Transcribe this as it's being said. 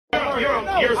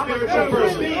You're a spiritual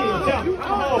person. Are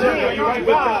you right with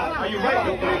God? Are you right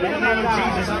with God? In the name of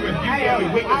Jesus, I rebuke every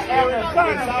wicked spirit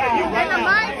inside of you right now. In the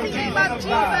mighty name of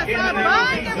Jesus, I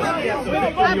bind and rebuke.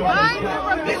 I bind and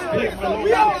rebuke.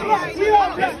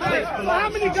 How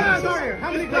many gods are here?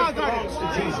 How many gods are here? To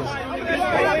Jesus. This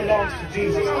place belongs to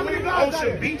Jesus.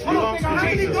 Ocean Beach belongs to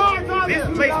Jesus. This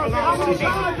place belongs to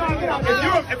Jesus.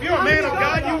 If you're a man of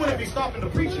God, you wouldn't be stopping to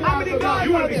preach. You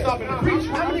wouldn't be stopping to preach.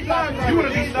 You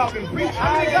wouldn't be stopping to preach.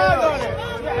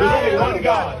 There's only one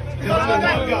God. There's only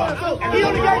one God. And there's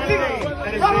only one name.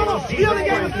 And his name is Jesus. He only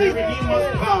gave us Jesus.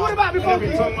 So what about before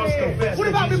Jesus? What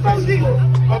about before Jesus?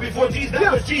 But before Jesus,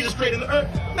 that was Jesus creating the earth.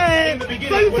 Man, in the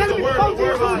beginning was the Word. The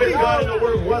Word was with God, and the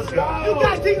Word was God. You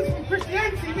got Jesus from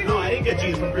Christianity. No, I didn't get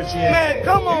Jesus from Christianity. Man,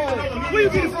 come on. Where you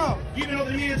get it from? You even know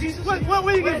the meaning of Jesus? Where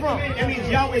you get it from? It means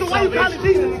Yahweh. So why you calling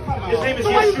Jesus? His name is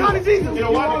So why you calling Jesus? You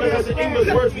know why? Because that's the English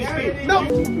words we speak.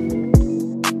 No.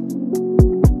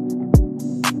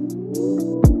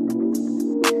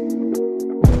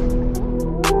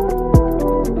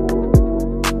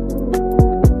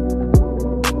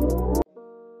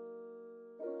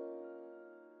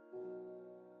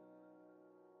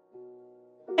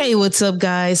 Hey, what's up,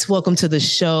 guys? Welcome to the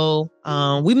show.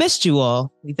 We missed you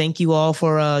all. We thank you all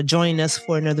for joining us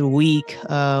for another week.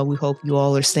 We hope you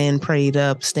all are staying prayed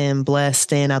up, staying blessed,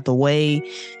 staying out the way.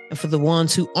 And for the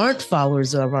ones who aren't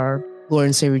followers of our Lord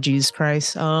and Savior Jesus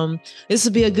Christ, this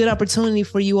would be a good opportunity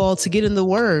for you all to get in the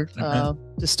Word, to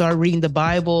start reading the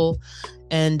Bible,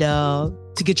 and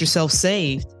to get yourself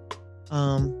saved.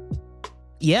 How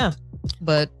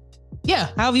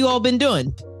have you all been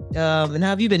doing? And how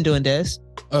have you been doing, Des?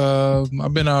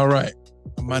 I've been all right.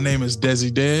 My name is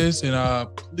Desi Des,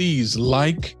 and please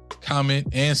like, comment,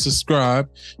 and subscribe.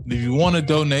 And if you want to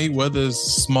donate, whether it's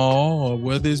small or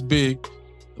whether it's big,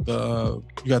 you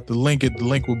got the link. The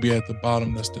link will be at the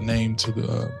bottom. That's the name to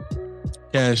the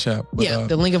Cash App. But,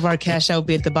 the link of our Cash App will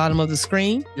be at the bottom of the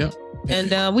screen. Yep.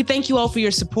 And we thank you all for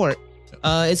your support.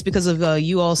 It's because of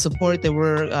you all support that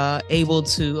we're able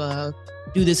to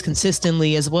do this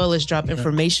consistently, as well as drop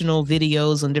informational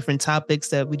videos on different topics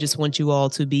that we just want you all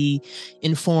to be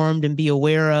informed and be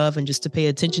aware of, and just to pay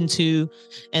attention to.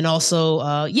 And also,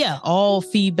 all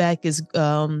feedback is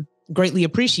greatly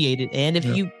appreciated. And if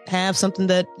you have something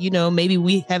that, maybe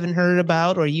we haven't heard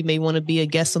about, or you may want to be a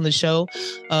guest on the show,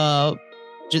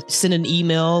 just send an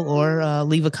email or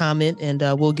leave a comment, and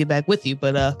we'll get back with you.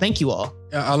 But thank you all.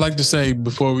 I'd like to say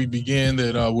before we begin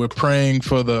that we're praying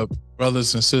for the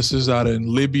brothers and sisters out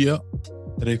in Libya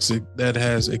that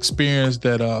has experienced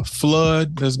that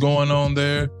flood that's going on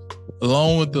there,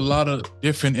 along with a lot of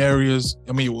different areas.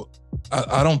 I mean,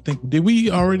 I don't think, did we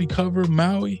already cover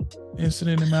Maui?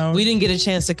 Incident in Maui? We didn't get a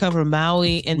chance to cover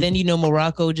Maui. And then,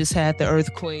 Morocco just had the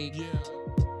earthquake. Yeah.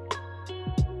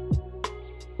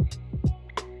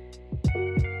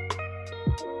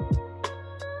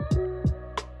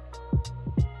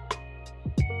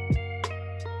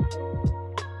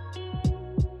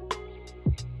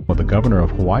 What the governor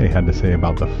of Hawaii had to say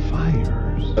about the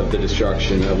fires. Of the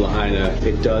destruction of Lahaina,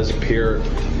 it does appear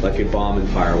like a bomb and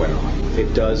fire went off.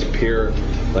 It does appear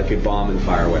like a bomb and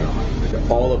fire went off.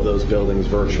 All of those buildings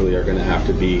virtually are going to have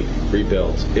to be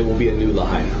rebuilt. It will be a new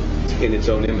Lahaina in its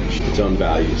own image, its own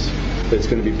values. It's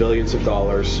going to be billions of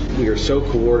dollars. We are so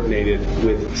coordinated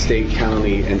with state,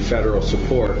 county, and federal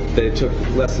support that it took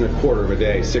less than a quarter of a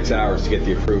day, 6 hours, to get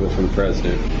the approval from the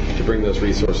president to bring those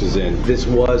resources in. This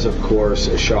was, of course,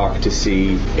 a shock to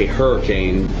see a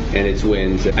hurricane and its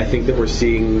winds. I think that we're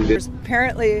seeing this. There's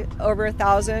apparently over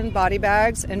 1,000 body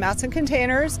bags and mats and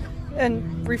containers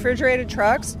and refrigerated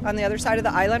trucks on the other side of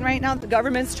the island right now. The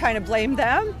government's trying to blame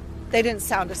them. They didn't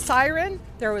sound a siren.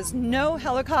 There was no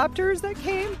helicopters that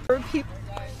came.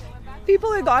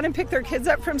 People had gone and picked their kids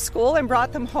up from school and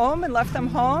brought them home and left them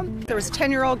home. There was a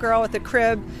 10-year-old girl with a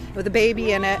crib with a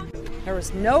baby in it. There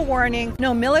was no warning.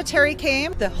 No military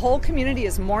came. The whole community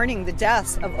is mourning the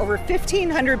deaths of over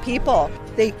 1,500 people.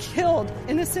 They killed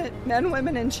innocent men,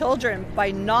 women, and children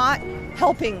by not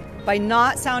helping, by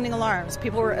not sounding alarms.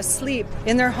 People were asleep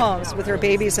in their homes with their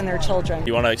babies and their children.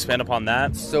 You want to expand upon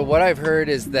that? So what I've heard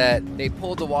is that they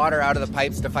pulled the water out of the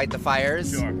pipes to fight the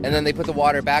fires, and then they put the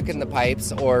water back in the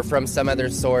pipes or from some other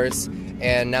source,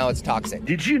 and now it's toxic.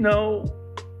 Did you know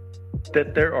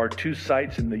that there are 2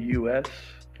 sites in the U.S.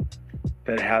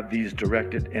 that have these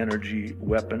directed energy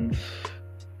weapons?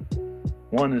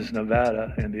 One is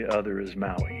Nevada and the other is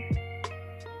Maui.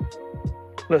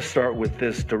 Let's start with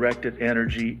this directed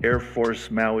energy Air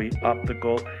Force Maui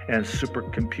optical and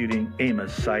supercomputing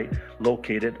AMOS site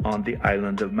located on the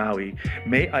island of Maui.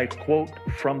 May I quote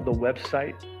from the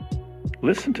website?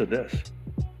 Listen to this.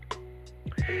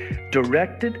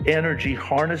 Directed energy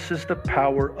harnesses the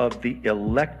power of the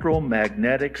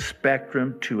electromagnetic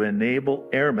spectrum to enable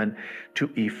airmen to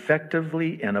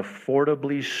effectively and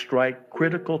affordably strike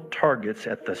critical targets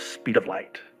at the speed of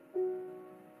light.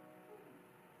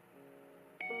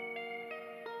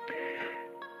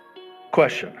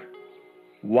 Question: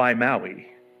 why Maui?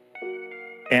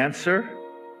 Answer: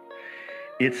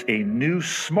 it's a new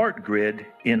smart grid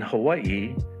in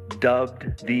Hawaii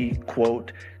dubbed the,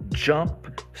 quote,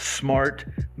 Jump Smart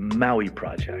Maui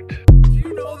Project. Do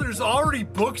you know there's already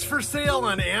books for sale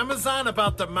on Amazon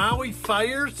about the Maui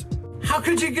fires? How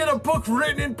could you get a book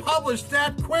written and published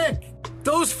that quick?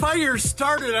 Those fires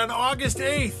started on August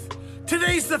 8th.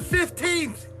 Today's the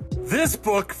 15th. This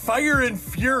book, Fire and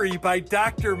Fury by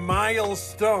Dr. Miles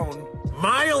Stone.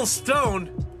 Miles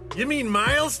Stone? You mean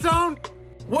Milestone?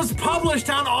 Was published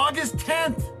on August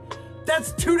 10th.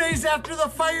 That's 2 days after the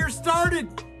fire started.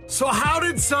 So how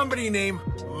did somebody named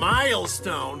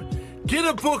Milestone get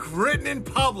a book written and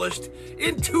published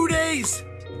in 2 days?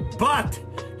 But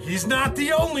he's not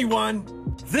the only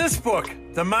one. This book,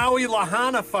 The Maui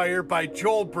Lahaina Fire by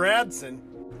Joel Bradson,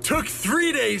 took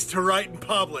 3 days to write and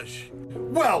publish.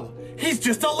 Well, he's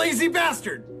just a lazy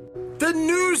bastard. The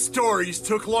news stories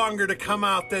took longer to come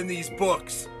out than these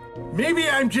books. Maybe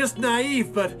I'm just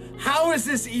naive, but how is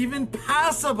this even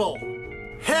possible?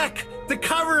 Heck, the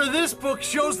cover of this book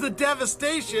shows the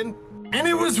devastation, and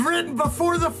it was written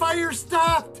before the fire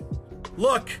stopped.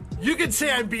 Look, you could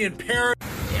say I'm being paranoid.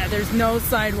 Yeah, there's no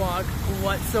sidewalk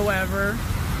whatsoever.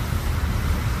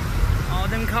 All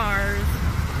them cars.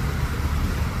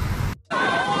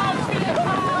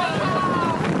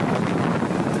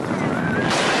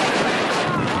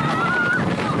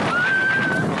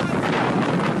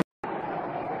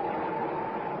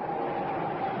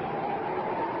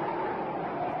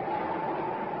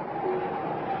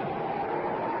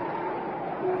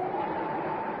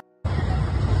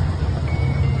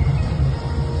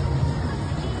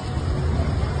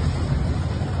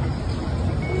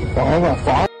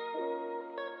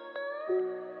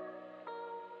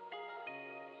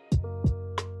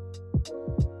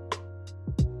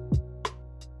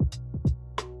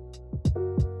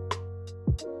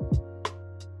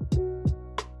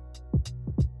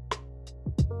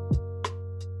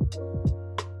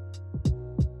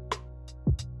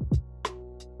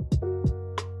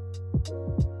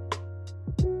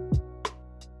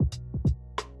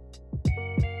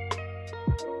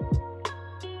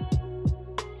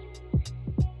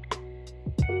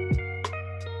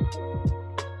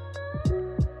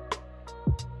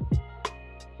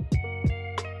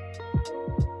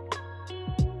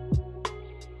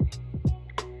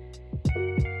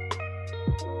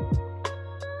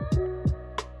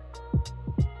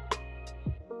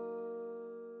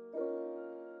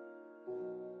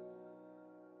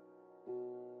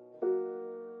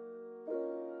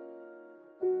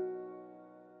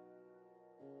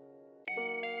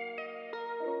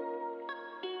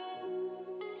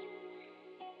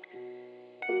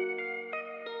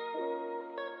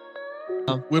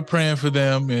 We're praying for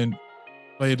them and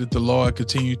pray that the Lord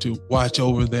continue to watch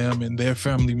over them and their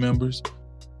family members.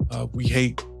 We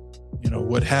hate,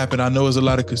 what happened. I know there's a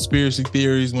lot of conspiracy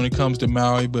theories when it comes to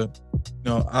Maui, but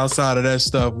outside of that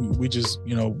stuff, we just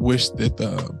wish that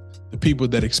the people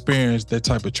that experience that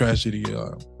type of tragedy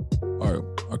are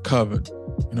covered.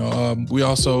 We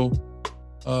also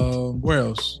where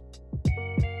else?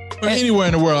 Anywhere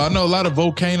in the world. I know a lot of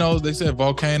volcanoes. They said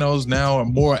volcanoes now are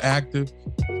more active,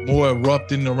 more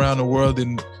erupting around the world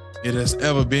than it has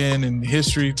ever been in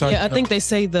history. I think they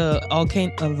say the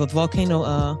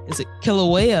volcano, is it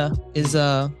Kilauea, is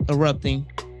erupting,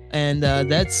 and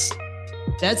that's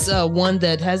one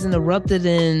that hasn't erupted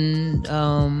in.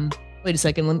 Wait a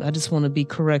second, I just want to be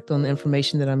correct on the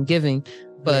information that I'm giving,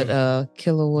 but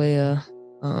Kilauea.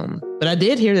 But I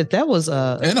did hear that was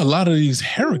and a lot of these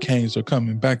hurricanes are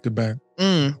coming back to back.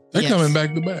 They're coming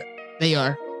back to back. They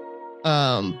are.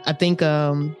 I think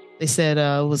they said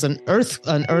it was not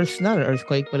an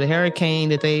earthquake, but a hurricane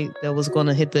that was going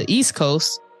to hit the East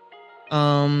Coast.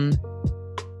 And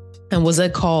was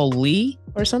that called Lee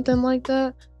or something like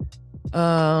that?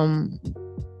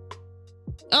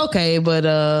 Okay,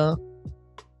 but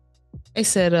they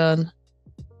said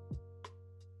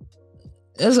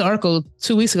there's an article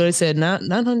 2 weeks ago. They said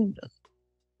 900.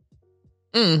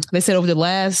 They said over the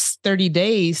last 30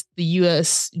 days, the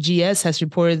USGS has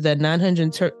reported that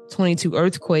 922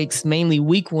 earthquakes, mainly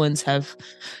weak ones, have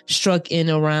struck in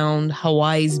around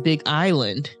Hawaii's Big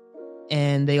Island.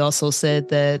 And they also said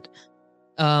that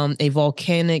a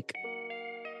volcanic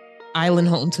island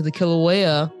home to the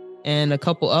Kilauea and a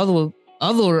couple other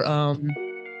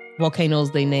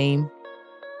volcanoes they name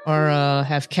are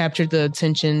have captured the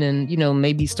attention and, you know,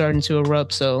 maybe starting to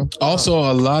erupt. So also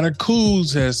a lot of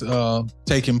coups has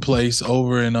taken place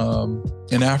over in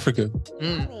Africa.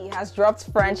 Mali has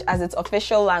dropped French as its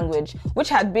official language, which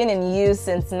had been in use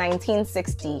since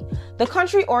 1960. The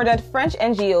country ordered French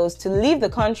NGOs to leave the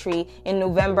country in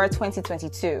November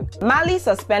 2022. Mali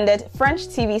suspended French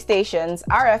TV stations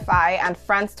RFI and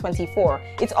France 24.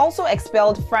 It also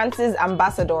expelled France's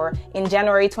ambassador in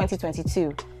January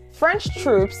 2022. French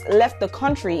troops left the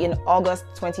country in August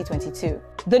 2022.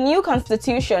 The new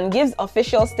constitution gives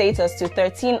official status to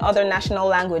 13 other national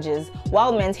languages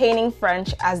while maintaining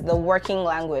French as the working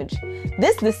language.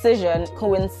 This decision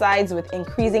coincides with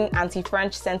increasing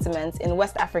anti-French sentiments in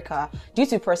West Africa due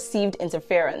to perceived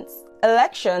interference.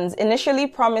 Elections initially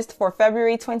promised for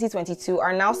February 2022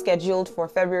 are now scheduled for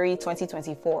February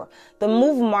 2024. The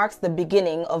move marks the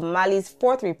beginning of Mali's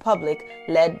Fourth Republic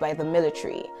led by the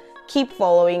military. Keep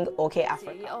following OK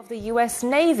Africa. Of the US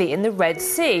Navy in the Red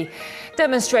Sea.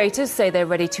 Demonstrators say they're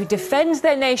ready to defend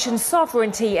their nation's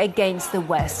sovereignty against the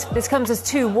West. This comes as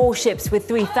 2 warships with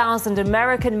 3,000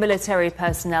 American military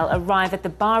personnel arrive at the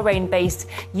Bahrain-based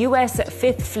US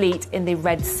Fifth Fleet in the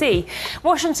Red Sea.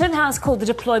 Washington has called the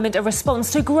deployment a response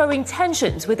to growing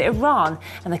tensions with Iran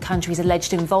and the country's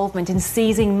alleged involvement in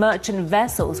seizing merchant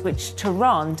vessels, which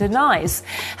Tehran denies.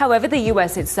 However, the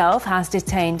US itself has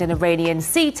detained an Iranian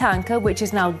sea tanker which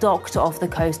is now docked off the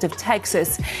coast of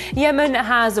Texas. Yemen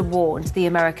has warned the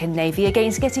American Navy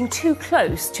against getting too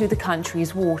close to the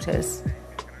country's waters.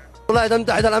 We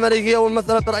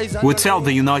tell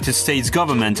the United States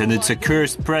government and its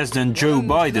accursed President Joe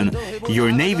Biden,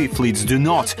 your Navy fleets do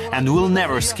not and will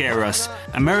never scare us.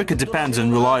 America depends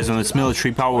and relies on its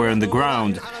military power on the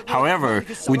ground. However,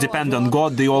 we depend on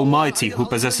God the Almighty, who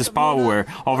possesses power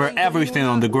over everything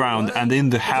on the ground and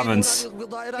in the heavens.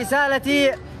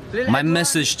 My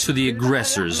message to the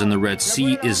aggressors in the Red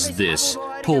Sea is this: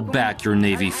 pull back your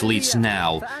Navy fleets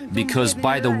now, because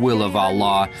by the will of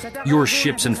Allah, your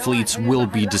ships and fleets will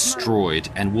be destroyed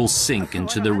and will sink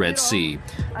into the Red Sea.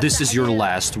 This is your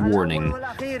last warning.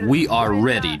 We are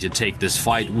ready to take this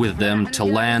fight with them to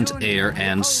land, air,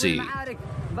 and sea.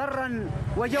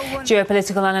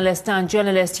 Geopolitical analyst and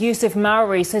journalist Yusuf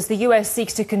Mauri says the US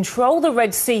seeks to control the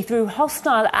Red Sea through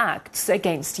hostile acts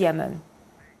against Yemen.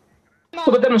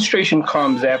 Well, the demonstration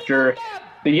comes after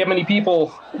the Yemeni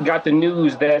people got the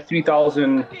news that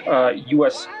 3,000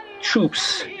 U.S.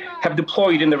 troops have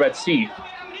deployed in the Red Sea.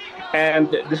 And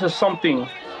this is something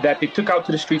that they took out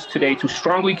to the streets today to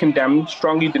strongly condemn,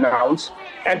 strongly denounce,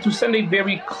 and to send a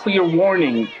very clear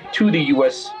warning to the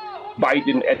U.S.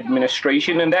 Biden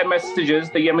administration. And that message is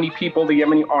the Yemeni people, the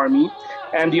Yemeni army,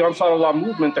 and the Ansar Allah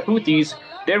movement, the Houthis,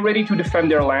 they're ready to defend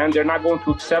their land. They're not going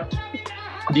to accept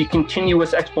the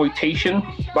continuous exploitation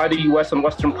by the U.S. and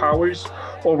Western powers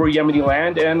over Yemeni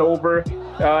land and over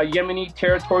Yemeni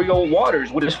territorial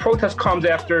waters. Well, this protest comes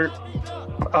after,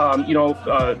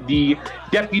 the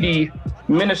deputy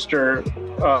minister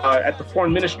at the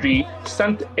foreign ministry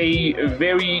sent a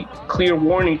very clear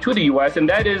warning to the U.S., and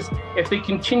that is, if they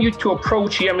continue to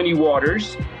approach Yemeni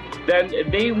waters, then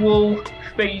they will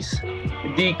face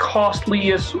the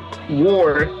costliest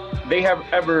war they have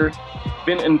ever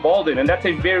been involved in. And that's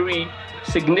a very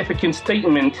significant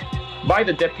statement by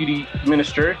the deputy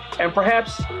minister, and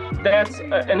perhaps that's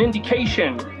an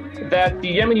indication that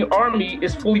the Yemeni army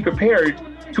is fully prepared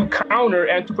to counter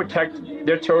and to protect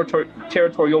their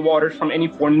territorial waters from any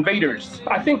foreign invaders.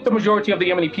 I think the majority of the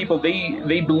Yemeni people,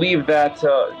 they believe that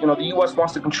the U.S.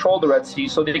 wants to control the Red Sea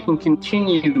so that they can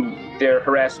continue their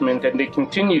harassment and they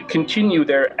continue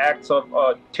their acts of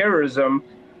terrorism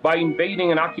by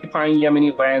invading and occupying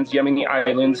Yemeni lands, Yemeni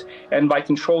islands, and by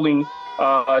controlling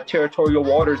territorial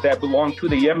waters that belong to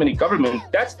the Yemeni government.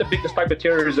 That's the biggest type of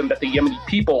terrorism that the Yemeni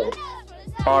people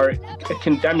are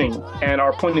condemning and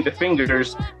are pointing the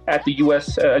fingers at the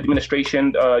U.S.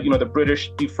 administration, the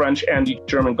British, the French, and the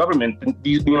German government. And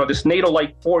these, this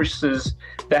NATO-like forces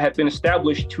that have been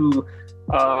established to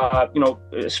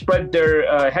spread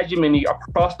their hegemony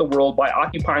across the world by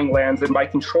occupying lands and by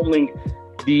controlling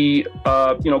the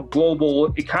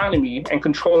global economy and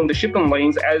controlling the shipping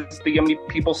lanes, as the Yemeni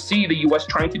people see the U.S.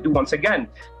 trying to do once again.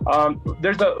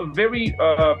 There's a very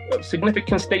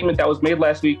significant statement that was made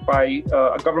last week by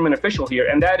a government official here,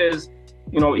 and that is,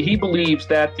 he believes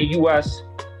that the U.S.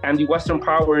 and the Western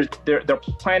powers, they're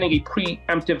planning a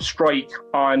preemptive strike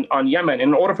on Yemen.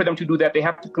 In order for them to do that, they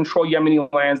have to control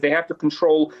Yemeni lands, they have to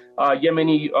control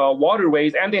Yemeni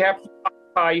waterways, and they have to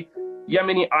occupy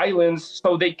Yemeni islands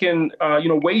so they can,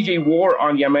 wage a war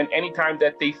on Yemen anytime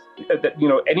that they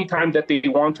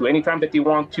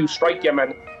want to strike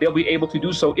Yemen, they'll be able to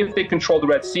do so if they control the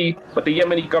Red Sea. But the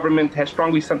Yemeni government has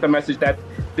strongly sent a message that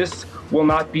this will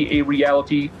not be a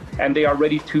reality, and they are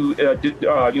ready to,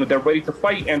 they're ready to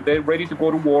fight and they're ready to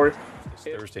go to war.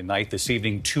 Thursday night, this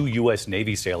evening, 2 U.S.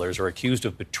 Navy sailors are accused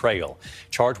of betrayal,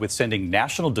 charged with sending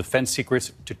national defense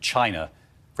secrets to China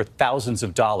for thousands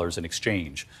of dollars in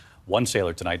exchange. One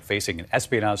sailor tonight facing an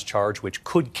espionage charge which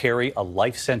could carry a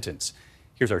life sentence.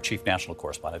 Here's our chief national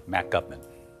correspondent, Matt Gutman.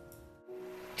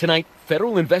 Tonight,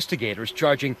 federal investigators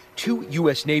charging 2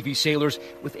 U.S. Navy sailors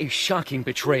with a shocking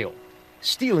betrayal,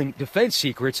 stealing defense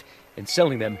secrets and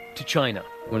selling them to China.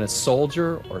 When a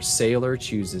soldier or sailor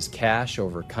chooses cash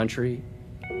over country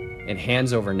and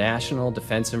hands over national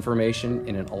defense information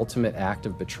in an ultimate act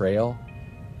of betrayal,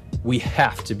 we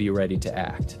have to be ready to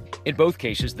act. In both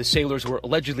cases, the sailors were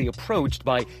allegedly approached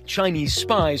by Chinese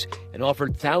spies and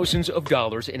offered thousands of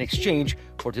dollars in exchange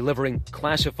for delivering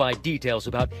classified details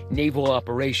about naval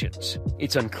operations.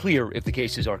 It's unclear if the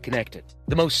cases are connected.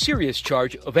 The most serious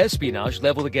charge of espionage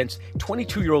leveled against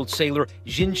 22-year-old sailor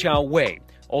Jinchao Wei,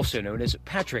 also known as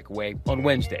Patrick Wei, on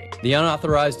Wednesday. The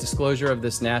unauthorized disclosure of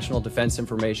this national defense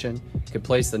information could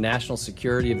place the national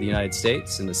security of the United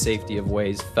States and the safety of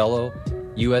Wei's fellow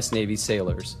U.S. Navy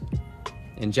sailors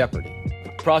in jeopardy.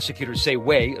 Prosecutors say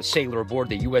Wei, a sailor aboard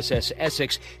the USS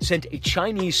Essex, sent a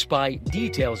Chinese spy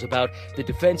details about the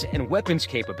defense and weapons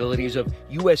capabilities of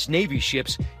U.S. Navy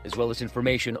ships, as well as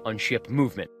information on ship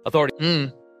movement. I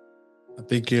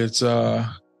think it's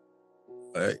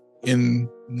in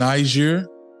Niger.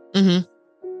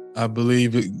 I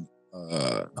believe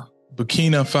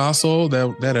Burkina Faso,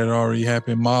 that had already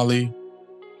happened, Mali,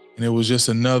 and it was just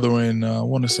another in, I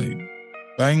want to say,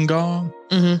 Bangkok.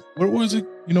 What was it?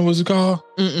 You know what's it called?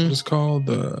 It's called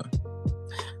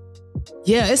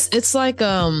yeah, it's like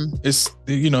it's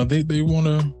they want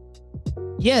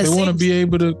to be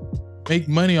able to make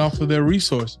money off of their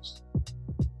resources.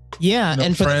 Yeah,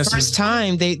 and for the first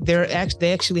time they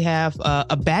actually have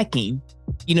a backing.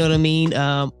 You know what I mean?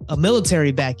 A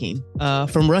military backing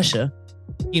from Russia.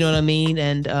 You know what I mean?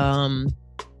 And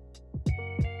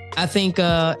I think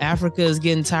Africa is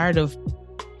getting tired of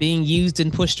being used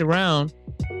and pushed around,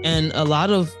 and a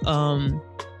lot of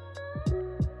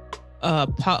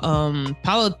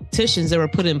politicians that were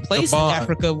put in place in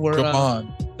Africa were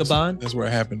Gabon. That's where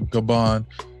it happened. Gabon.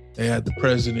 They had the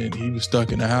president. He was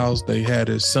stuck in the house. They had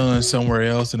his son somewhere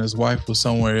else, and his wife was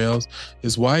somewhere else.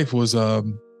 His wife was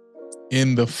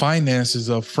in the finances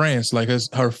of France. Like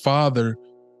her father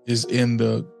is in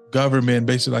the government,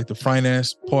 basically like the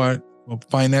financial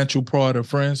part of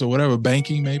France or whatever,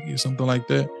 banking maybe or something like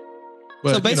that.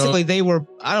 But, so basically they were,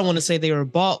 I don't want to say they were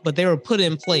bought, but they were put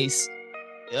in place,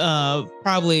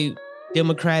 probably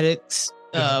Democrats,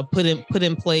 put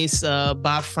in place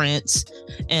by France.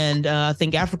 And I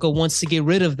think Africa wants to get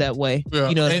rid of that way. Yeah.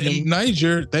 You know what I mean? In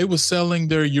Niger, they were selling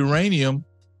their uranium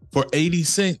for 80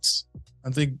 cents. I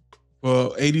think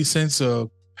for 80 cents a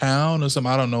pound or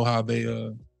something. I don't know how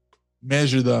they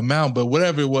measure the amount, but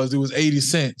whatever it was 80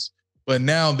 cents. But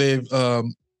now they've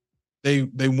they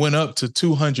went up to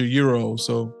 200 euros.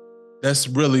 So that's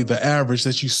really the average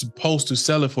that you're supposed to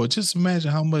sell it for. Just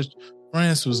imagine how much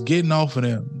France was getting off of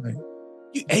them. Like,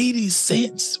 80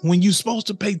 cents when you're supposed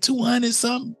to pay 200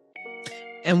 something.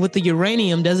 And with the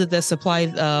uranium, doesn't that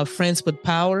supply France with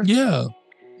power? Yeah.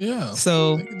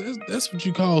 So that's what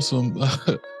you call some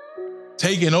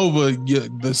taking over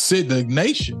the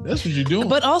nation. That's what you're doing.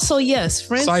 But also, yes,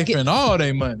 France siphoning all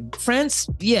their money. France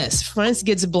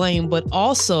gets blamed, but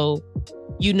also,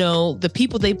 the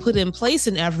people they put in place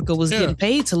in Africa was getting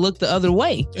paid to look the other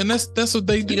way. And that's what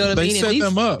they do. You know what I mean? Set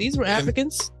them up. These were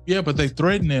Africans. But they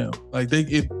threaten them. Like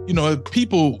if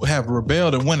people have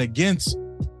rebelled and went against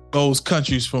those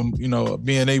countries from,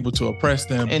 being able to oppress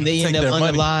them. And they end up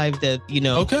unalived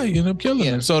Okay, you end up killing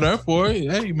them. So therefore,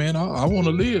 hey man, I want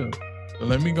to live. So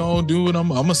let me go and do it. I'm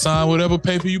gonna sign whatever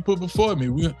paper you put before me.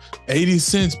 We 80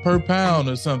 cents per pound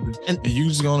or something. And you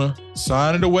just gonna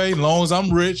sign it away. As long as I'm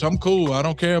rich, I'm cool. I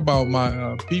don't care about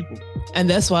my people. And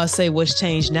that's why I say what's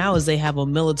changed now is they have a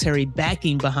military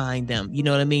backing behind them. You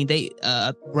know what I mean? They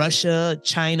Russia,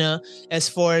 China, as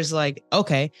far as like,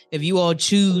 okay, if you all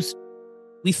choose,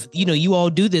 you all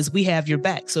do this, we have your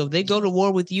back. So if they go to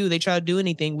war with you, they try to do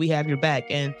anything, we have your back.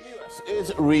 And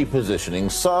is repositioning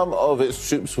some of its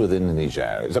troops within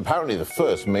Niger. It's apparently the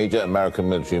first major American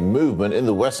military movement in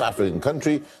the West African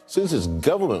country since its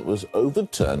government was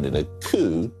overturned in a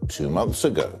coup 2 months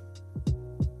ago.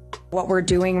 What we're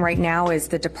doing right now is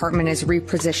the department is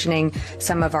repositioning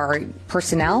some of our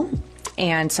personnel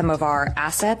and some of our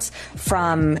assets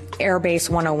from Airbase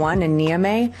 101 in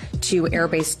Niamey to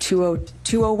Airbase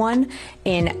 201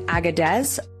 in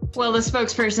Agadez. Well, the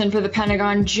spokesperson for the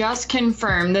Pentagon just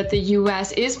confirmed that the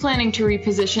U.S. is planning to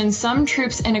reposition some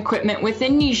troops and equipment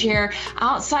within Niger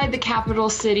outside the capital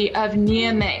city of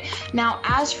Niamey. Now,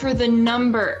 as for the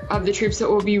number of the troops that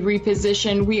will be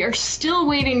repositioned, we are still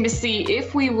waiting to see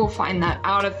if we will find that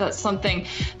out, if that's something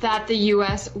that the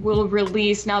U.S. will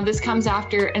release. Now, this comes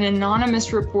after an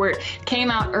anonymous report came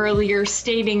out earlier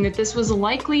stating that this was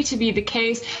likely to be the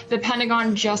case. The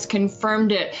Pentagon just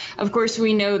confirmed it. Of course,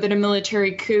 we know that a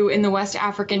military coup in the West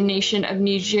African nation of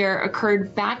Niger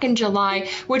occurred back in July,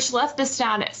 which left the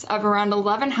status of around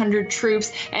 1,100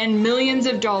 troops and millions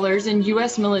of dollars in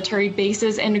U.S. military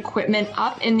bases and equipment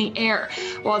up in the air,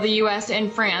 while the U.S.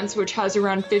 and France, which has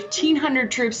around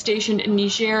 1,500 troops stationed in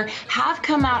Niger, have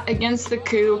come out against the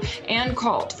coup and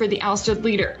called for the ousted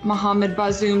leader, Mohamed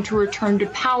Bazoum, to return to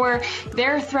power.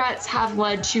 Their threats have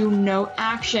led to no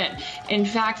action. In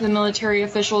fact, the military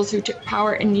officials who took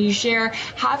power in Niger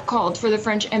have called for the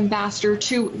French ambassador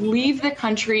to leave the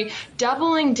country,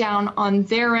 doubling down on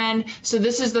their end. So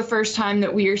this is the first time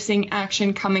that we are seeing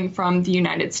action coming from the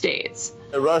United States.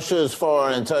 Russia's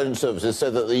Foreign Intelligence Services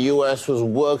said that the U.S. was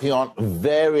working on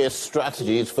various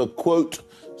strategies for, quote,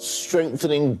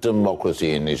 strengthening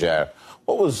democracy in Niger.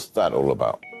 What was that all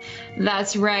about?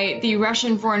 That's right. The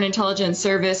Russian Foreign Intelligence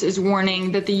Service is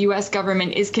warning that the U.S.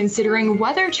 government is considering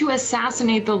whether to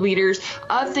assassinate the leaders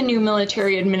of the new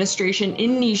military administration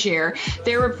in Niger.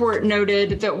 Their report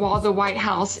noted that while the White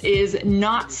House is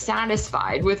not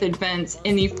satisfied with events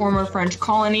in the former French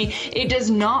colony, it does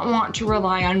not want to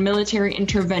rely on military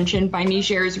intervention by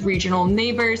Niger's regional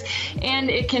neighbors,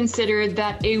 and it considered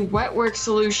that a wet work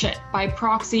solution by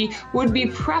proxy would be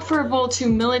preferable to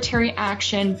military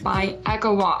action by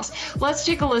ECOWAS. Let's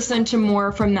take a listen to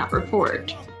more from that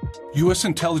report. U.S.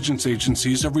 intelligence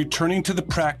agencies are returning to the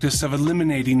practice of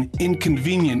eliminating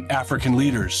inconvenient African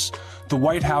leaders. The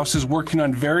White House is working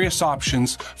on various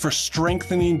options for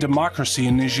strengthening democracy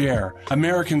in Niger.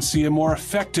 Americans see a more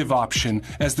effective option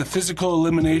as the physical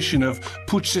elimination of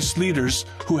putschist leaders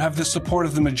who have the support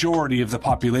of the majority of the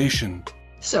population.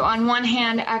 So on one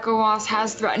hand, ECOWAS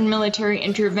has threatened military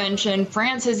intervention.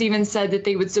 France has even said that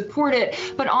they would support it.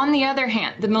 But on the other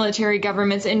hand, the military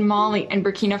governments in Mali and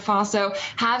Burkina Faso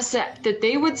have said that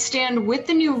they would stand with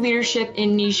the new leadership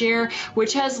in Niger,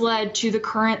 which has led to the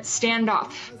current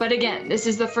standoff. But again, this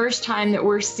is the first time that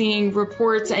we're seeing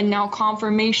reports and now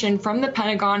confirmation from the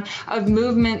Pentagon of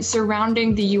movement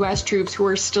surrounding the U.S. troops who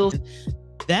are still...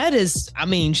 That is, I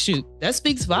mean, shoot, that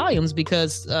speaks volumes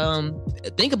because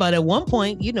think about it, at one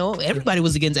point, you know, everybody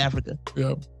was against Africa.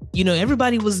 Yeah. You know,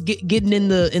 everybody was getting in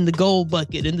the gold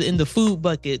bucket, in the food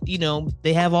bucket. You know,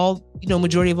 they have all, you know,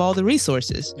 majority of all the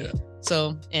resources. Yeah.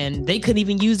 So, and they couldn't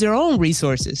even use their own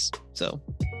resources. So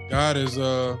God is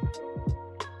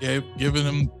giving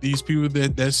them, these people,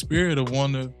 that spirit of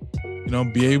wanting to, you know,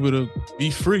 be able to be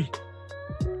free,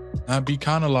 not be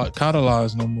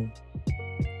catalyzed no more.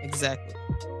 Exactly.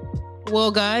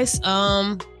 Well, guys,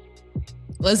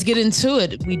 let's get into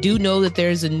it. We do know that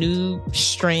there's a new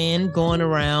strand going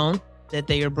around that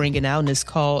they are bringing out, and it's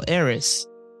called Eris.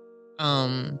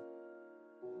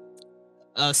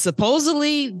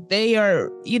 Supposedly they are,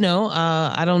 you know,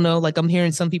 I don't know, like I'm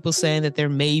hearing some people saying that there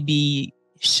may be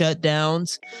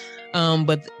shutdowns,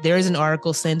 but there is an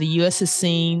article saying the U.S. has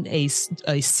seen a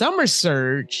summer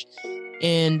surge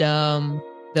in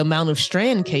the amount of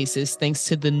strand cases thanks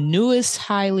to the newest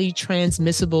highly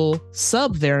transmissible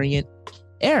subvariant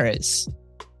Eris.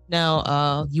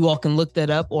 Now, you all can look that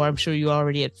up, or I'm sure you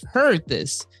already have heard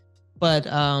this, but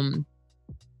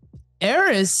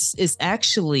Eris is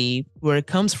actually, where it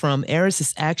comes from, Eris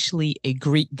is actually a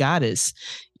Greek goddess.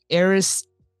 Eris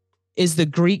is the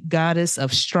Greek goddess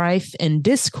of strife and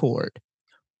discord.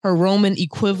 Her Roman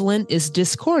equivalent is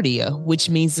Discordia, which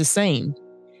means the same.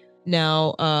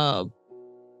 Now,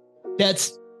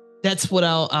 that's what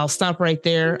I'll stop right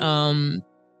there.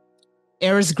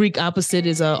 Eris' Greek opposite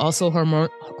is also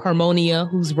Harmonia,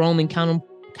 whose Roman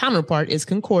counterpart is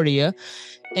Concordia.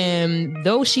 And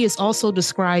though she is also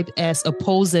described as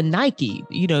opposing Nike,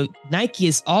 you know, Nike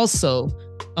is also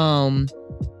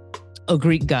a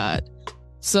Greek god.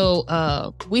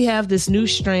 So we have this new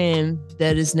strand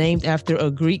that is named after a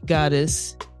Greek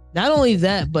goddess. Not only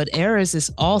that, but Eris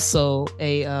is also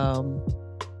a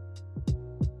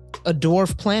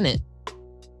dwarf planet.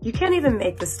 You can't even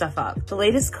make this stuff up. The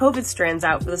latest COVID strand's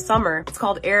out for the summer. It's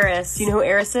called Eris. Do you know who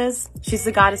Eris is? She's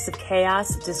the goddess of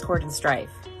chaos, discord, and strife.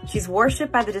 She's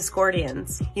worshipped by the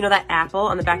Discordians. You know that apple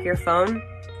on the back of your phone?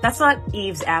 That's not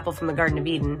Eve's apple from the Garden of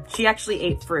Eden. She actually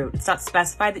ate fruit. It's not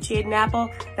specified that she ate an apple.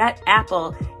 That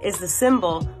apple is the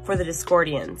symbol for the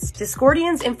Discordians.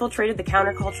 Discordians infiltrated the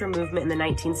counterculture movement in the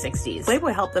 1960s.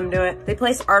 Playboy helped them do it. They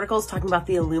placed articles talking about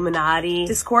the Illuminati.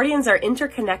 Discordians are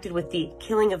interconnected with the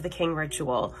Killing of the King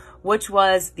ritual, which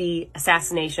was the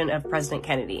assassination of President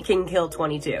Kennedy. King killed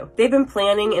 22. They've been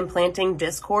planning and planting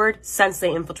discord since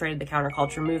they infiltrated the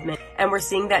counterculture movement, and we're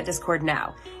seeing that discord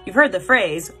now. You've heard the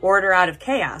phrase, order out of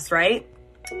chaos, right?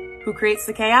 Who creates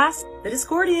the chaos? The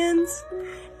Discordians.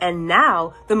 And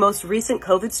now, the most recent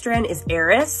COVID strand is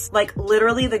Eris, like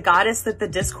literally the goddess that the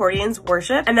Discordians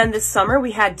worship. And then this summer,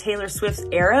 we had Taylor Swift's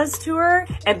Eras tour,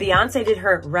 and Beyonce did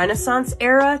her Renaissance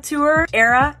era tour.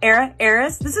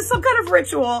 Eris. This is some kind of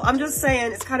ritual. I'm just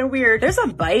saying, it's kind of weird. There's a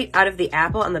bite out of the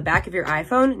apple on the back of your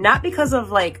iPhone, not because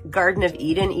of like Garden of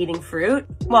Eden eating fruit.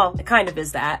 Well, it kind of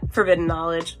is that. Forbidden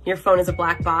knowledge. Your phone is a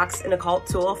black box, an occult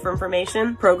tool for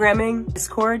information, programming,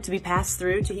 discord to be passed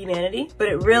through to humanity. But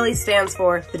it really stands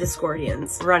for the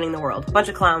Discordians running the world. A bunch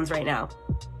of clowns right now.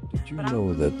 Did you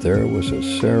know that there was a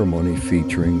ceremony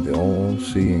featuring the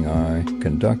all-seeing eye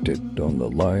conducted on the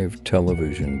live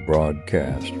television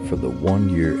broadcast for the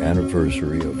one-year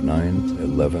anniversary of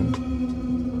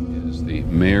 9/11? Is the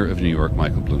mayor of New York,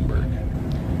 Michael Bloomberg.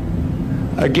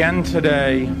 Again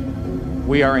today,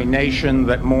 we are a nation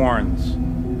that mourns.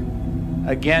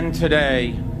 Again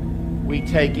today, we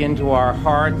take into our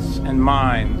hearts and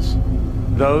minds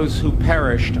those who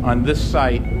perished on this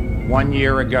site 1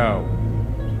 year ago,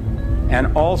 and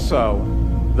also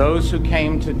those who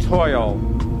came to toil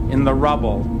in the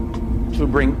rubble to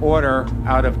bring order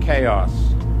out of chaos,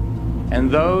 and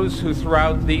those who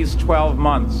throughout these 12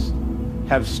 months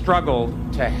have struggled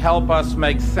to help us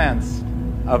make sense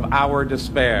of our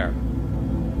despair.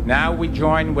 Now we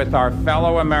join with our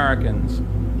fellow Americans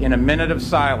in a minute of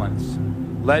silence,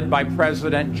 led by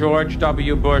President George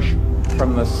W. Bush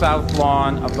from the South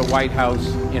Lawn of the White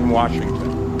House in Washington.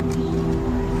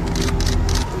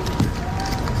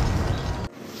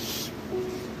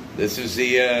 This is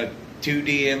the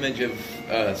 2D image of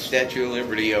Statue of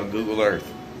Liberty on Google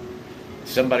Earth.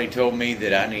 Somebody told me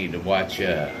that I needed to watch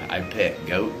I Pet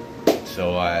Goat,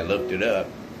 so I looked it up,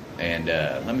 and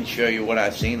let me show you what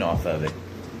I've seen off of it.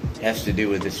 It has to do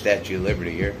with the Statue of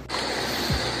Liberty here.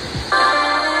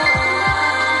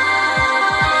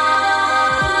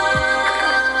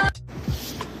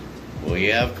 Well,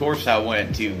 yeah, of course I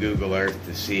went to Google Earth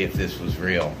to see if this was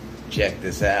real. Check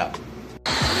this out.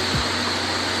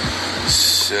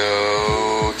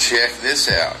 So, check this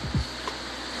out.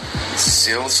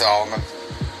 Seal of Solomon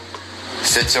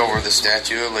sits over the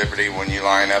Statue of Liberty when you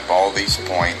line up all these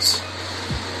points.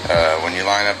 When you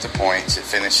line up the points, it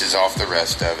finishes off the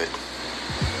rest of it.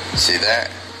 See that?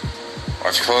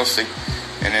 Watch closely.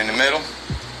 And in the middle,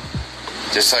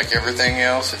 just like everything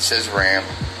else, it says RAM.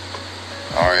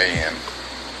 RAM.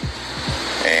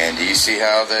 And do you see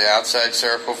how the outside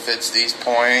circle fits these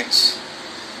points?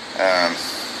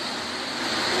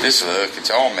 Just look,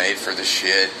 it's all made for the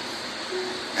shit.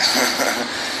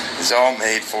 It's all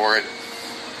made for it.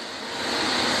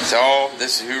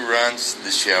 This is who runs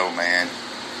the show, man.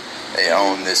 They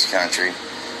own this country,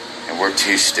 and we're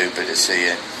too stupid to see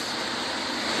it.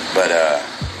 But,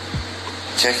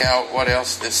 check out what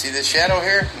else. See the shadow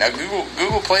here? Now,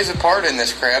 Google plays a part in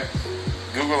this crap.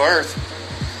 Google Earth.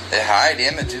 They hide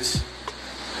images.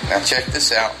 Now, check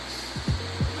this out.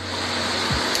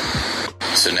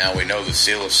 So now we know the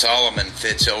Seal of Solomon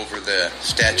fits over the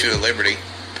Statue of Liberty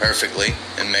perfectly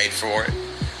and made for it.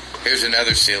 Here's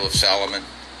another Seal of Solomon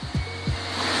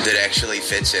that actually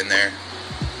fits in there.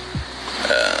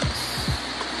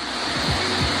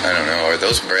 I don't know, are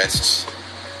those breasts?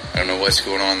 I don't know what's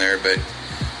going on there, but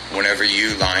whenever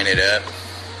you line it up,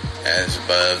 as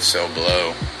above, so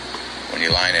below, when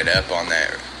you line it up on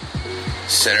that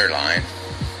center line,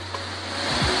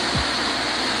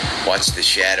 watch the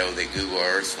shadow that Google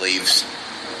Earth leaves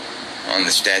on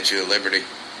the Statue of Liberty.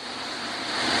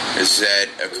 Is that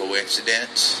a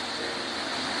coincidence?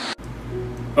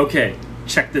 Okay,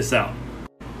 check this out.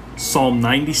 Psalm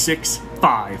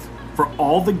 96:5. For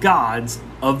all the gods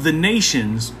of the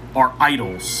nations are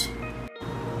idols.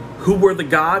 Who were the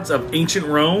gods of ancient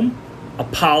Rome?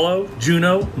 Apollo,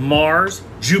 Juno, Mars,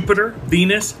 Jupiter,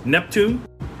 Venus, Neptune.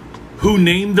 Who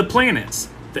named the planets?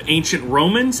 The ancient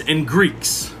Romans and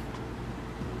Greeks.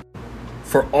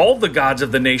 For all the gods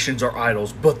of the nations are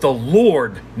idols, but the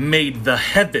Lord made the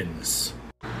heavens.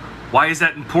 Why is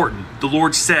that important? The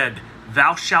Lord said,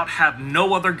 "Thou shalt have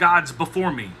no other gods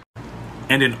before me."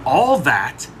 And in all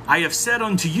that I have said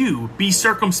unto you, be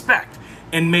circumspect,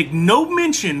 and make no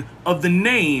mention of the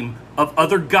name of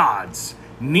other gods,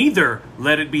 neither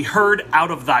let it be heard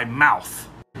out of thy mouth.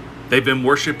 They've been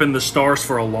worshiping the stars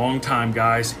for a long time,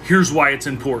 guys. Here's why it's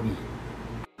important.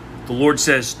 The Lord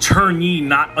says, turn ye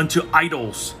not unto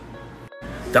idols.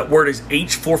 That word is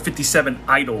H457,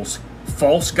 idols.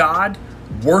 False god,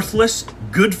 worthless,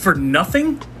 good for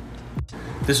nothing.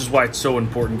 This is why it's so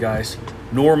important, guys.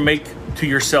 Nor make to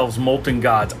yourselves molten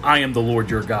gods. I am the Lord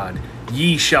your God.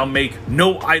 Ye shall make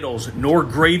no idols, nor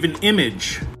graven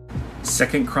image.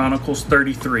 2 Chronicles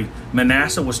 33.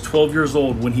 Manasseh was 12 years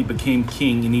old when he became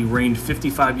king, and he reigned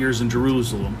 55 years in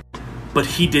Jerusalem. But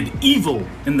he did evil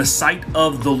in the sight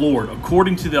of the Lord,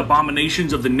 according to the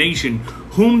abominations of the nation,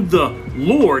 whom the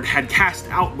Lord had cast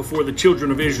out before the children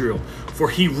of Israel. For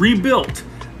he rebuilt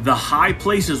the high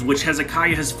places which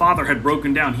Hezekiah his father had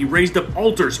broken down. He raised up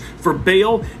altars for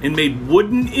Baal and made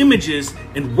wooden images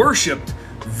and worshipped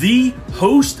the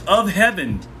host of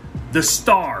heaven, the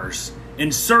stars,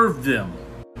 and served them.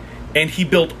 And he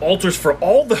built altars for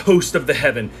all the host of the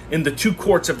heaven in the two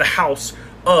courts of the house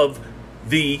of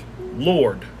the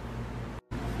Lord.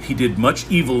 He did much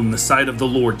evil in the sight of the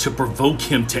Lord to provoke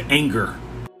him to anger.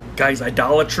 Guys,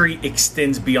 idolatry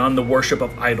extends beyond the worship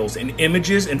of idols and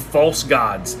images and false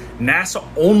gods. NASA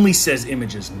only says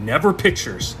images, never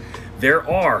pictures. There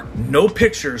are no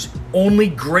pictures, only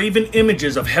graven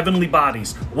images of heavenly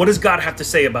bodies. What does God have to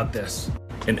say about this?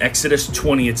 In Exodus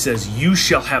 20, it says, you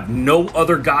shall have no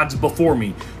other gods before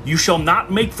me. You shall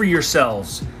not make for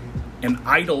yourselves an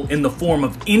idol in the form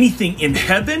of anything in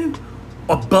heaven,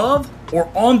 above,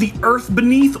 or on the earth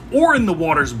beneath, or in the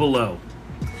waters below.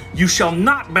 You shall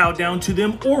not bow down to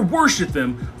them or worship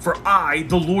them, for I,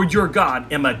 the Lord your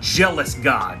God, am a jealous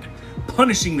God,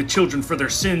 punishing the children for their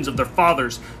sins of their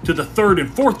fathers to the third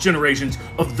and fourth generations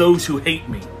of those who hate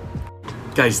me.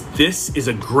 Guys, this is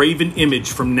a graven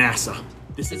image from NASA.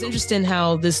 It's interesting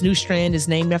how this new strand is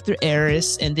named after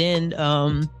Eris, and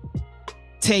then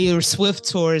Taylor Swift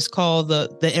tour is called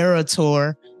the Era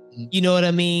Tour. You know what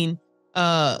I mean?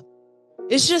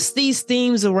 It's just these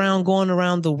themes going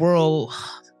around the world,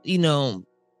 you know,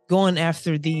 going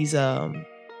after these,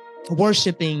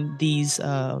 worshiping these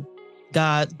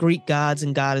Greek gods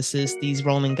and goddesses, these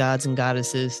Roman gods and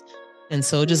goddesses. And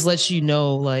so it just lets you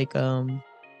know, like,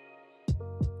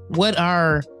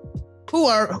 who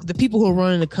are the people who are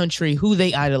running the country, who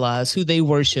they idolize, who they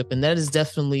worship. And that is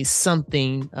definitely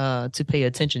something to pay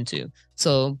attention to.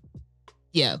 So,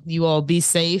 yeah, you all be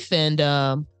safe. And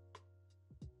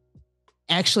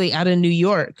actually, out of New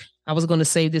York, I was going to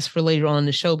save this for later on in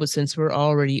the show, but since we're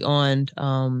already on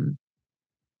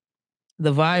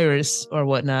the virus or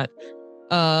whatnot,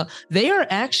 they are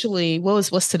actually,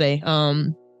 what's today?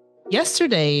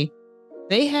 Yesterday,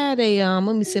 they had a,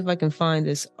 let me see if I can find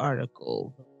this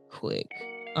article quick,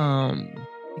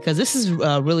 because this is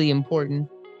really important.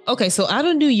 Okay, so out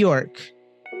of New York,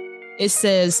 it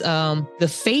says the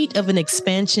fate of an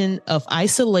expansion of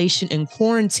isolation and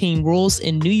quarantine rules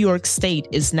in New York State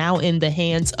is now in the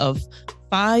hands of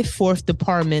 5 4th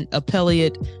Department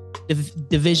Appellate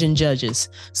Division judges.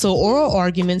 So oral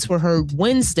arguments were heard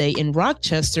Wednesday in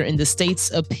Rochester in the state's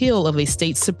appeal of a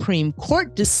state Supreme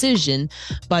Court decision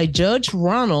by Judge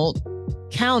Ronald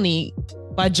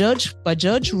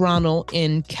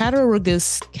in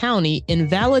Cattaraugus County,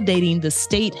 invalidating the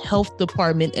state health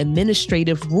department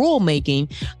administrative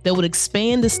rulemaking that would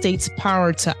expand the state's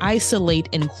power to isolate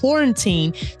and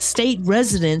quarantine state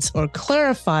residents or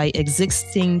clarify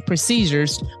existing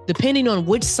procedures, depending on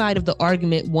which side of the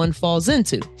argument one falls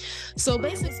into. So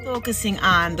basically focusing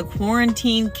on the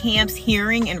quarantine camps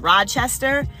hearing in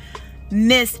Rochester,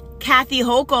 Miss Kathy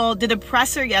Hochul did a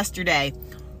presser yesterday.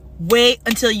 Wait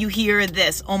until you hear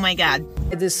this. Oh, my God.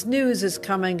 This news is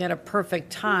coming at a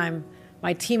perfect time.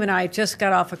 My team and I just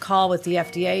got off a call with the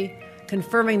FDA,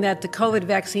 confirming that the COVID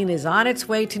vaccine is on its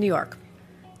way to New York.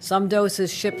 Some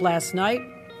doses shipped last night.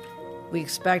 We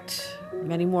expect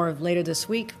many more later this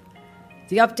week.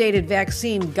 The updated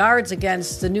vaccine guards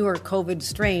against the newer COVID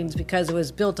strains because it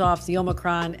was built off the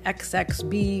Omicron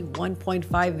XXB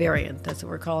 1.5 variant. That's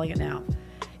what we're calling it now.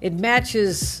 It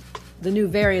matches the new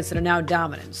variants that are now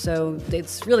dominant. So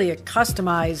it's really a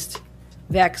customized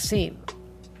vaccine.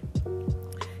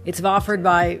 It's offered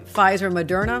by Pfizer and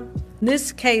Moderna. In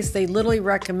this case, they literally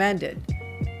recommended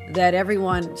that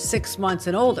everyone 6 months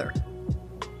and older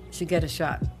should get a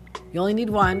shot. You only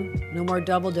need one, no more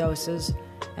double doses.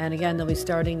 And again, they'll be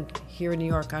starting here in New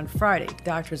York on Friday.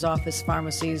 Doctor's office,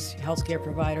 pharmacies, healthcare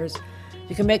providers.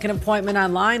 You can make an appointment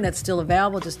online. That's still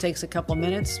available. It just takes a couple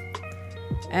minutes.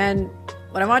 And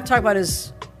what I want to talk about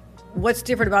is what's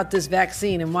different about this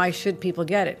vaccine and why should people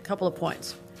get it. A couple of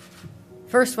points.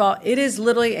 First of all, it is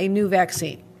literally a new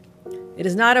vaccine. It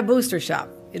is not a booster shot.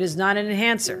 It is not an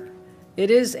enhancer. It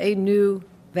is a new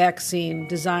vaccine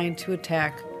designed to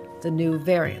attack the new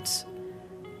variants.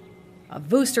 A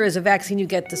booster is a vaccine you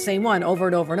get the same one over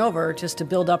and over and over just to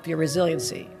build up your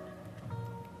resiliency.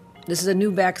 This is a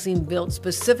new vaccine built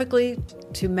specifically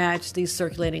to match these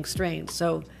circulating strains.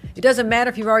 So it doesn't matter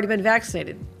if you've already been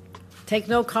vaccinated. Take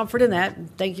no comfort in that.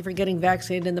 Thank you for getting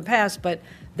vaccinated in the past, but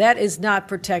that is not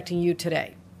protecting you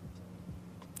today.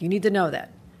 You need to know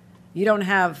that. You don't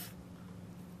have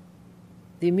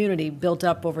the immunity built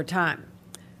up over time.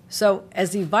 So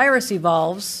as the virus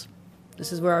evolves,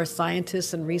 this is where our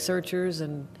scientists and researchers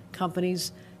and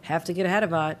companies have to get ahead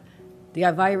of it.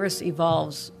 The virus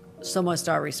evolves, so must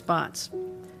our response.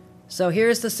 So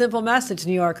here's the simple message,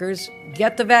 New Yorkers.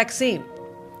 Get the vaccine.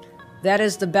 That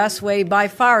is the best way by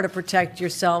far to protect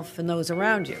yourself and those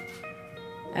around you.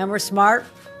 And we're smart,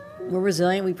 we're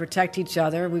resilient, we protect each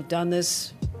other. We've done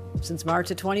this since March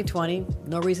of 2020.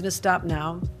 No reason to stop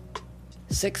now.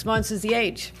 6 months is the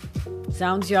age.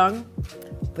 Sounds young,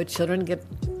 but children get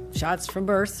shots from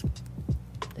birth.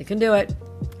 They can do it.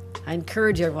 I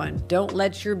encourage everyone, don't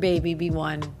let your baby be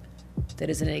one that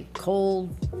is in a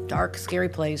cold, dark, scary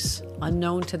place,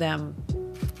 unknown to them,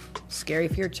 scary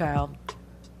for your child.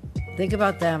 Think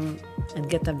about them and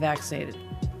get them vaccinated.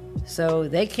 So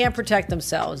they can't protect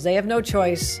themselves. They have no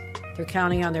choice. They're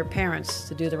counting on their parents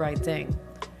to do the right thing.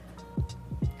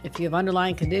 If you have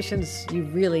underlying conditions, you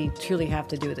really, truly have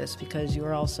to do this because you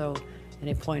are also in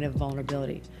a point of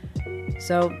vulnerability.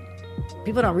 So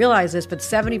people don't realize this, but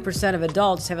 70% of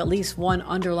adults have at least one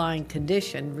underlying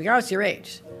condition, regardless of your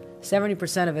age.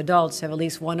 70% of adults have at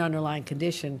least one underlying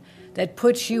condition that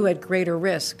puts you at greater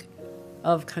risk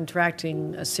of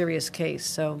contracting a serious case.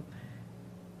 So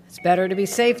it's better to be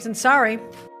safe than sorry.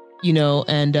 You know,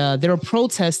 and there are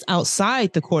protests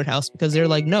outside the courthouse because they're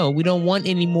like, no, we don't want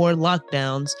any more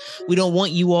lockdowns. We don't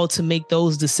want you all to make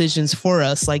those decisions for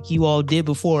us like you all did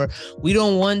before. We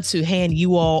don't want to hand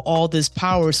you all this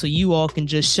power so you all can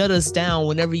just shut us down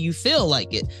whenever you feel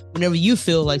like it, whenever you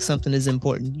feel like something is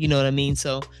important. You know what I mean?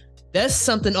 So that's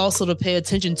something also to pay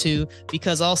attention to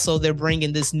because also they're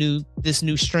bringing this new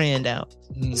strand out.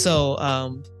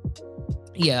 So,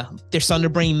 yeah, they're starting to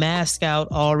bring masks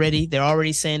out already. They're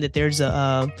already saying that there's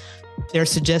Biden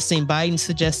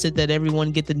suggested that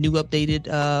everyone get the new updated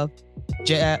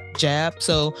jab.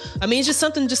 So, I mean, it's just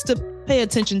something just to pay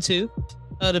attention to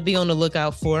be on the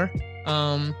lookout for.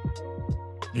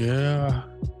 Yeah,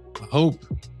 I hope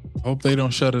they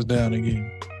don't shut us down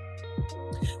again.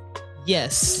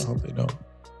 Yes. I hope they don't.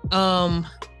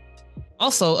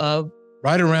 Also,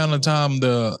 right around the time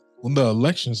when the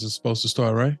elections is supposed to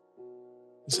start, right?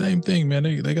 Same thing, man.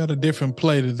 They got a different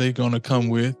play that they're going to come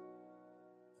with.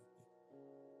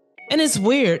 And it's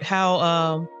weird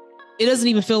how it doesn't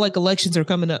even feel like elections are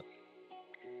coming up.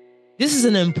 This is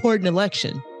an important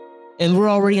election. And we're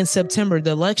already in September.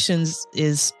 The elections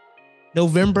is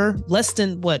November, less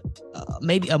than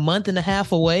maybe a month and a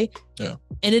half away. Yeah.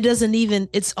 And it doesn't even,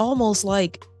 it's almost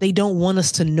like they don't want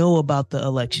us to know about the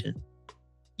election.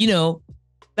 You know,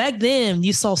 back then,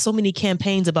 you saw so many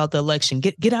campaigns about the election.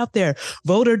 Get out there,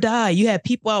 vote or die. You had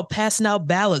people out passing out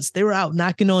ballots. They were out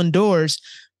knocking on doors.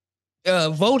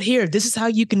 Vote here. This is how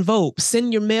you can vote.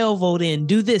 Send your mail vote in.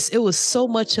 Do this. It was so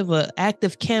much of an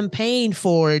active campaign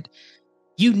for it.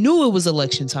 You knew it was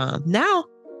election time. Now,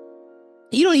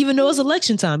 you don't even know it's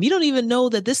election time. You don't even know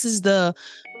that this is the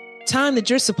time that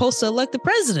you're supposed to elect the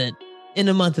president in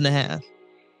a month and a half.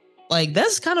 Like,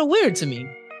 that's kind of weird to me.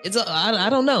 I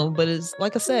don't know, but it's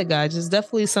like I said, guys, it's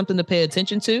definitely something to pay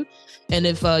attention to. And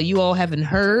if you all haven't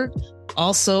heard,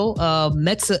 also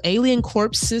alien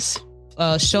corpses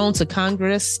shown to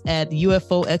Congress at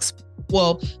UFO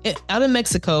out in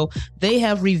Mexico, they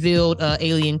have revealed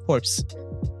alien corpse.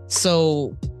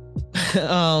 So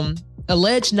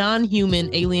alleged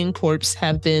non-human alien corpse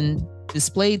have been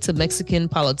displayed to Mexican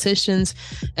politicians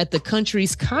at the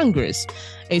country's Congress.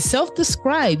 A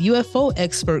self-described UFO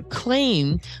expert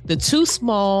claimed the two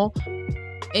small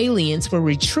aliens were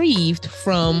retrieved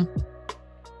from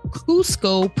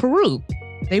Cusco, Peru.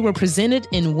 They were presented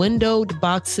in windowed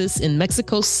boxes in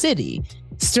Mexico City,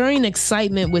 stirring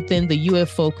excitement within the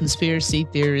UFO conspiracy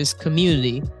theorist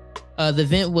community. The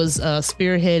event was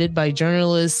spearheaded by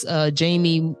journalist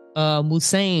Jamie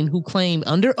Musain, who claimed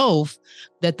under oath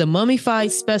that the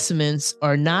mummified specimens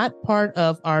are not part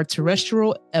of our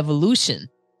terrestrial evolution.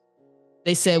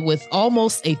 They said with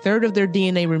almost a third of their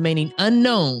DNA remaining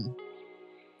unknown.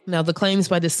 Now, the claims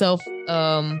by the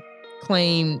self-claimed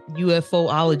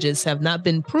UFOologists have not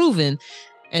been proven,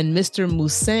 and Mr.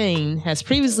 Musain has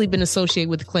previously been associated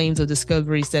with claims of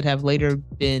discoveries that have later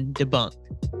been debunked.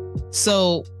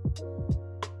 So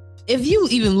if you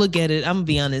even look at it, I'm gonna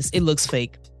be honest, it looks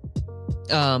fake.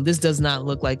 This does not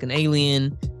look like an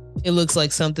alien. It looks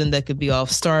like something that could be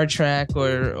off Star Trek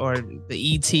or the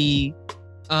E.T.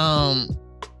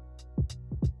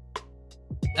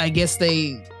 I guess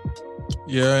they.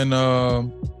 Yeah,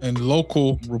 and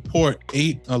locals report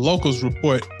 8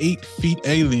 feet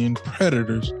alien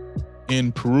predators in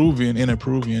a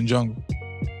Peruvian jungle.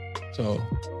 So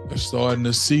they're starting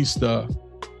to see stuff,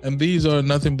 and these are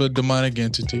nothing but demonic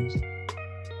entities.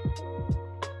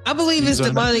 I believe it's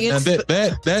demonic entities.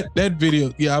 That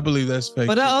video, yeah, I believe that's fake.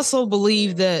 But I also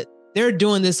believe that they're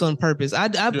doing this on purpose. I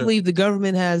believe the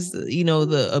government has,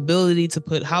 the ability to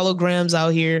put holograms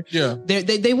out here. Yeah,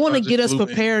 they want to get us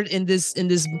prepared in this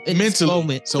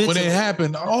moment. So when it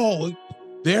happened,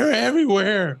 they're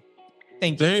everywhere.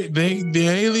 Thank you. The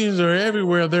aliens are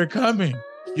everywhere. They're coming.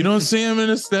 You don't see them in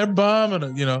a step bomb,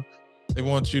 and they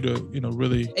want you to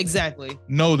really exactly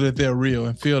know that they're real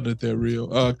and feel that they're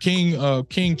real.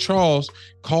 King Charles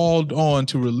called on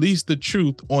to release the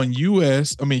truth on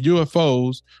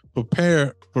UFOs.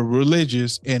 Prepare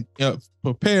religious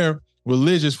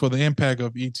for the impact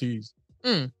of ETs.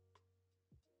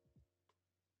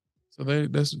 So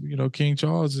that's King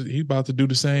Charles, he's about to do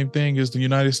the same thing as the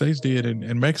United States did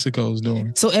and Mexico's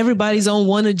doing. So everybody's on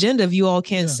one agenda. If you all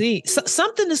can't see,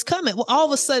 something is coming. Well, all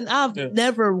of a sudden, I've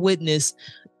never witnessed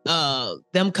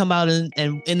them come out and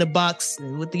in the box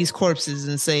with these corpses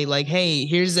and say like, "Hey,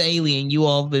 here's the alien you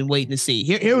all have been waiting to see.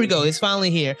 Here we go. It's finally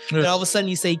here." Yeah. And all of a sudden,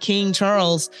 you say King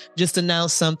Charles just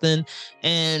announced something,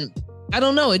 and I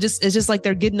don't know. It's just like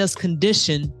they're getting us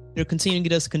conditioned. They're continuing to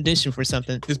get us conditioned for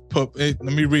something. Let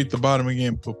me read the bottom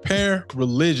again. Prepare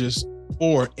religious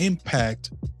for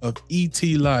impact of ET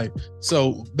life.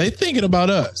 So they thinking about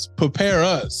us, prepare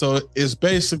us. So it's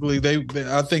basically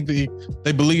I think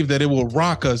they believe that it will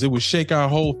rock us. It will shake our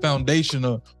whole foundation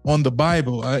on the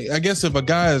Bible. I guess if a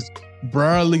guy is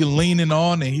broadly leaning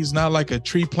on and he's not like a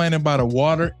tree planted by the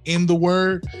water in the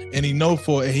word, and he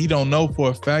don't know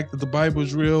for a fact that the Bible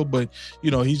is real, but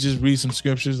he just reads some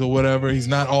scriptures or whatever, he's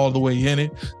not all the way in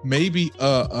it. Maybe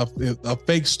a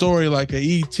fake story like a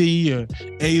ET or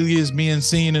aliens being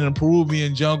seen in a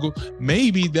Peruvian jungle,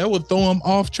 maybe that would throw him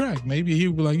off track. Maybe he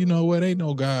would be like, what, ain't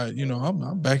no God,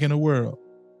 I'm back in the world.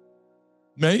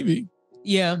 Maybe.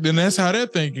 Yeah. Then that's how they're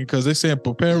thinking, because they saying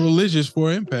prepare religious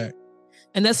for impact.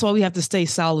 And that's why we have to stay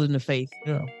solid in the faith.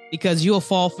 Yeah. Because you'll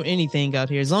fall for anything out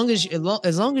here. As long as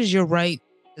you're right,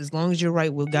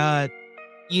 with God,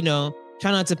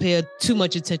 try not to pay too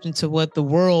much attention to what the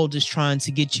world is trying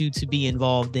to get you to be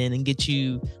involved in and get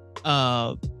you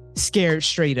scared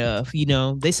straight of.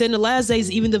 They said in the last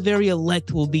days, even the very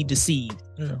elect will be deceived.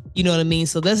 Yeah. You know what I mean?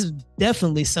 So that's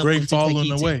definitely something. Great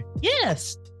falling away.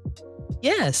 Yes,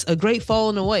 a great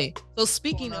falling away. So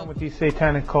speaking of with these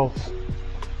satanic cults.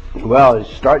 Well,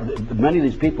 many of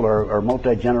these people are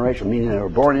multi-generational, meaning they were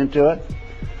born into it.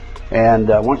 And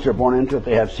once they're born into it,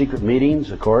 they have secret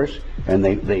meetings, of course, and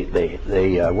they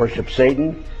worship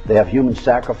Satan. They have human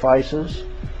sacrifices,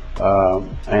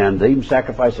 and they even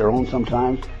sacrifice their own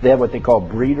sometimes. They have what they call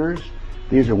breeders.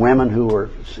 These are women who are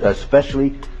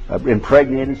especially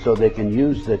impregnated so they can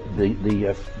use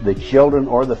the children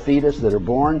or the fetus that are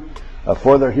born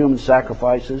for their human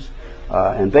sacrifices.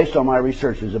 And based on my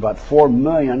research, there's about 4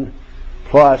 million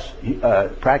plus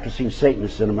practicing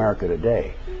Satanists in America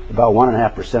today, about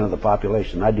 1.5% of the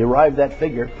population. I derived that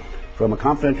figure from a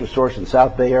confidential source in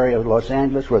South Bay area of Los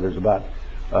Angeles, where there's about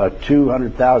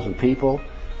 200,000 people,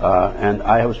 and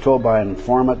I was told by an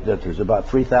informant that there's about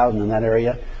 3,000 in that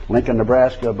area. Lincoln,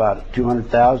 Nebraska, about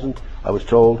 200,000. I was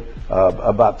told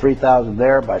about 3,000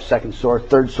 there by second source.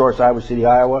 Third source, Iowa City,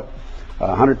 Iowa,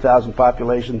 100,000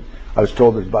 population. I was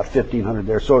told there's about 1,500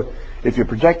 there. So if you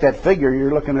project that figure,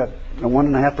 you're looking at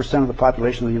 1.5% of the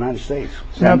population of the United States.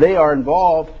 Yep. And they are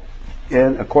involved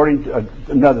in, according to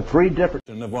another 3 different...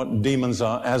 ...of what demons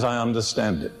are, as I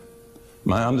understand it.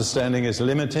 My understanding is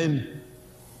limited,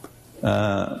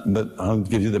 but I'll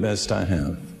give you the best I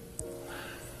have.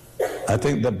 I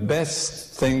think the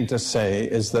best thing to say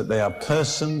is that they are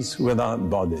persons without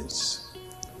bodies.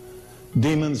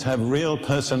 Demons have real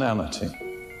personality.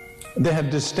 They have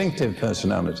distinctive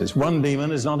personalities. One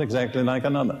demon is not exactly like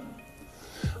another.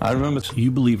 I remember... So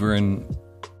you believe in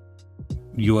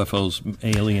UFOs,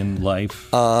 alien life?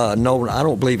 No, I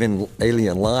don't believe in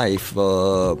alien life.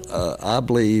 I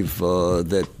believe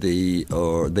that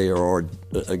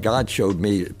God showed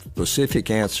me a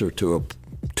specific answer to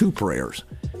 2 prayers,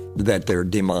 that they're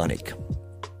demonic,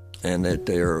 and that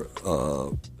they're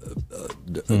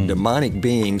demonic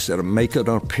beings that make an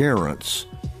appearance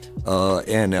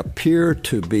and appear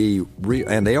to be real,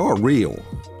 and they are real.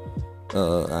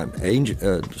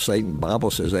 Satan.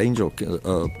 Bible says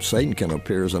Satan can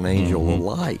appear as an angel of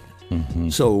light.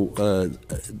 So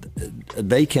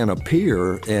they can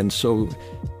appear, and so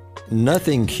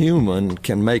nothing human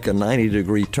can make a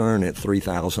 90-degree turn at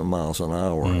 3,000 miles an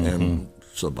hour and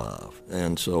survive.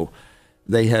 And so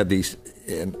they have these,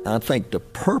 and I think the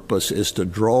purpose is to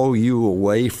draw you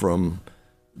away from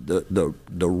the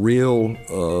real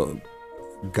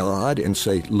God and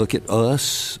say, look at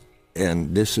us,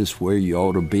 and this is where you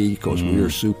ought to be because we are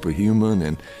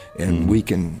superhuman and we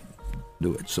can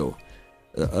do it. So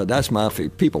that's my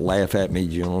feeling. People laugh at me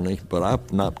generally, but I'm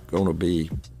not going to be.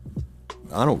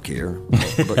 I don't care.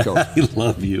 Because, I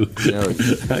love you.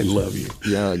 I love you.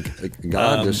 Yeah,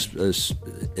 God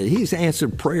He's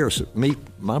answered prayers,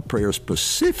 my prayers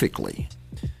specifically.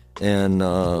 And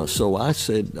so I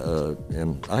said,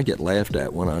 and I get laughed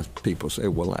at when people say,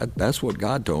 well, that's what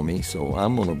God told me, so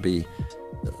I'm going to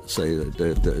say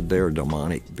that they're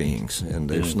demonic beings, and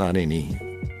there's not any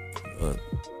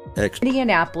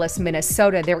Indianapolis,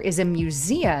 Minnesota, there is a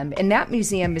museum, and that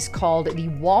museum is called the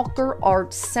Walker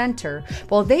Art Center.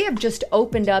 Well, they have just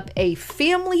opened up a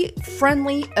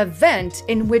family-friendly event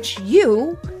in which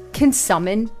you can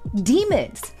summon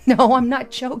demons. No, I'm not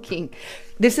joking.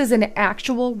 This is an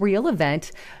actual real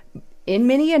event in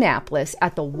Minneapolis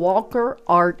at the Walker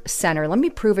Art Center. Let me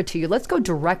prove it to you. Let's go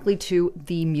directly to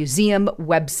the museum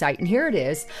website. And here it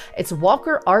is. It's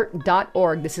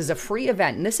walkerart.org. This is a free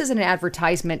event. And this is an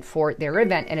advertisement for their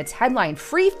event. And it's headlined,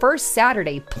 Free First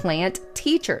Saturday Plant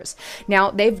Teachers.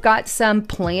 Now, they've got some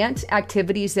plant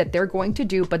activities that they're going to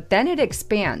do, but then it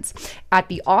expands. At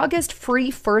the August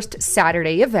Free First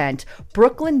Saturday event,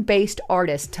 Brooklyn-based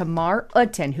artist Tamar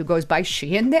Utton, who goes by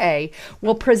she and they,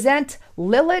 will present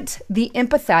Lilith, the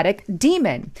Empathetic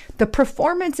Demon. The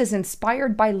performance is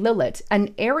inspired by Lilith,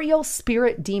 an aerial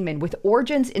spirit demon with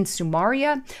origins in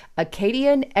Sumeria,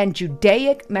 Akkadian, and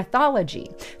Judaic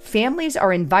mythology. Families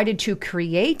are invited to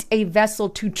create a vessel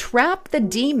to trap the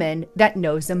demon that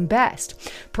knows them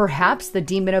best, perhaps the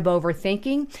demon of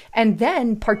overthinking, and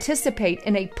then participate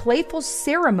in a playful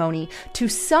ceremony to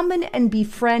summon and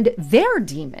befriend their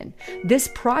demon. This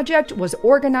project was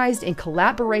organized in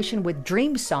collaboration with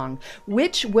Dreamsong,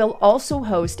 which will also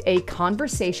host a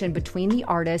conversation between the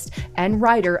artist and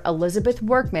writer Elizabeth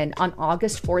Workman on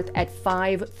August 4th at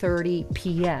 5:30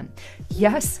 p.m.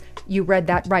 Yes, you read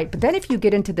that right. But then if you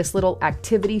get into this little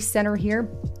activity center here,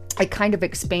 it kind of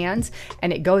expands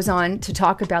and it goes on to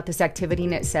talk about this activity,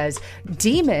 and it says,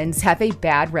 demons have a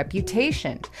bad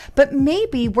reputation, but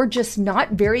maybe we're just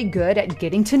not very good at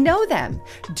getting to know them.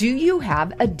 Do you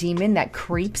have a demon that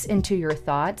creeps into your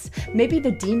thoughts? Maybe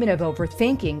the demon of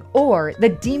overthinking or the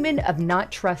demon of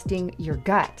not trusting your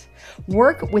gut.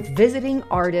 Work with visiting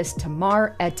artist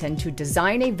Tamar Utton to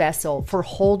design a vessel for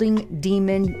holding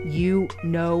demon you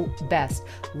know best.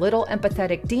 Little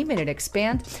Empathetic Demon, it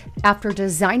expands. After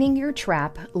designing your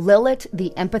trap, Lilith,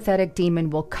 the Empathetic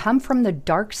Demon, will come from the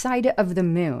dark side of the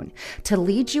moon to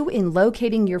lead you in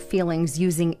locating your feelings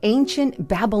using ancient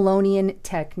Babylonian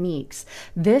techniques.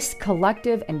 This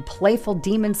collective and playful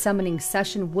demon summoning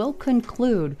session will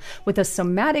conclude with a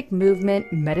somatic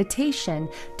movement meditation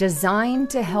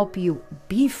designed to help you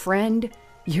befriend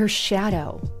your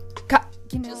shadow. God,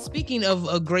 speaking of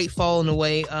a great falling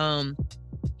away, I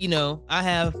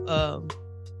have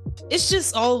it's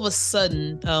just all of a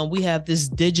sudden we have this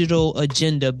digital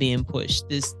agenda being pushed,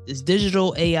 this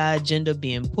digital AI agenda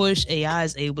being pushed. AI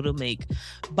is able to make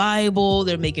Bible,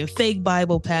 they're making fake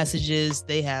Bible passages,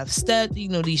 they have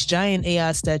these giant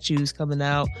AI statues coming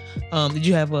out. Did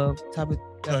you have a topic?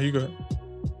 No, you go ahead.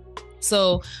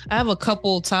 So I have a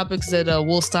couple topics that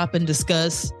we'll stop and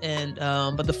discuss, and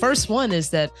but the first one is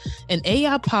that an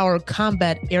AI-powered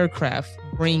combat aircraft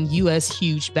bring U.S.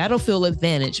 huge battlefield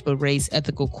advantage, but raise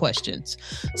ethical questions.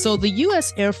 So the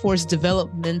U.S. Air Force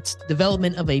development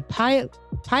of a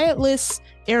pilotless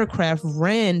aircraft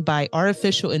ran by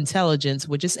artificial intelligence,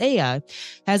 which is AI,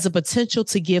 has the potential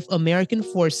to give American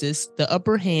forces the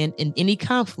upper hand in any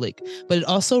conflict, but it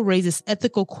also raises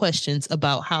ethical questions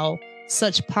about how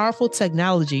such powerful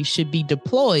technology should be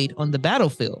deployed on the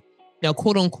battlefield. Now,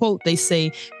 quote unquote, they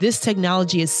say this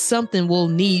technology is something we'll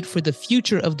need for the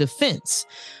future of defense.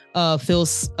 Phil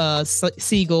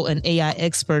Siegel, an AI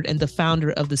expert and the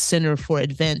founder of the Center for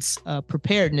Advanced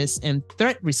Preparedness and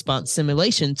Threat Response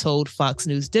Simulation, told Fox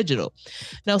News Digital.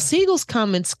 Now, Siegel's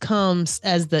comments comes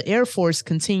as the Air Force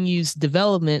continues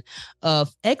development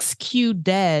of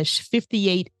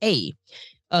XQ-58A,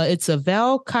 It's a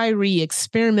Valkyrie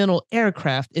experimental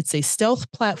aircraft. It's a stealth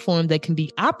platform that can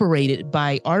be operated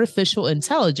by artificial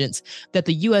intelligence that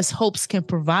the U.S. hopes can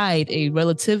provide a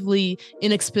relatively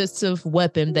inexpensive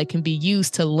weapon that can be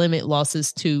used to limit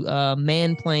losses to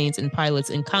manned planes and pilots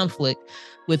in conflict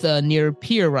with a near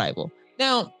peer rival.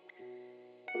 Now,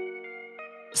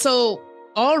 so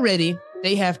already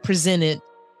they have presented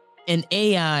an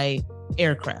AI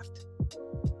aircraft.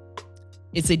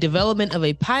 It's a development of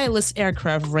a pilotless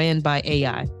aircraft ran by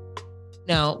AI.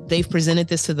 Now, they've presented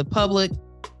this to the public,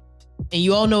 and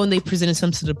you all know when they presented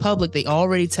something to the public, they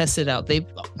already tested it out. They've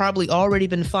probably already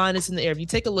been flying this in the air. If you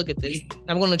take a look at this,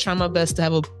 I'm going to try my best to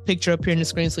have a picture up here on the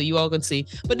screen so you all can see.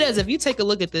 But Des, if you take a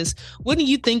look at this, wouldn't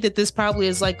you think that this probably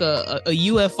is like a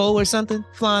UFO or something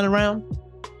flying around?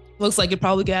 Looks like it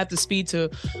probably got the speed to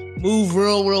move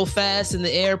real fast in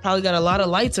the air. Probably got a lot of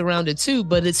lights around it too,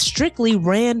 but it's strictly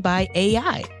ran by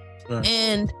AI. Right.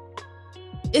 And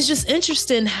it's just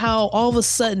interesting how all of a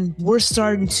sudden we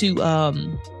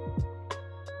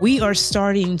are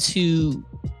starting to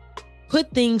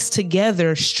put things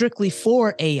together strictly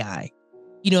for AI.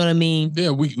 You know what I mean?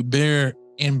 Yeah, they're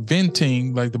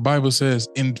inventing, like the Bible says,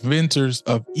 inventors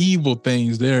of evil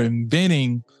things. They're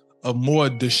inventing a more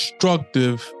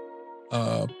destructive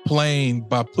plane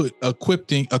by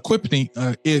equipping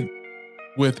it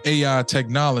with AI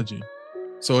technology,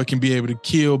 so it can be able to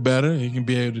kill better. It can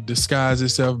be able to disguise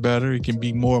itself better. It can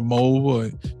be more mobile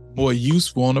and more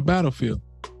useful on the battlefield.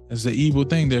 That's the evil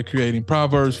thing they're creating.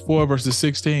 Proverbs 4 verses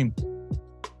 16.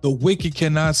 The wicked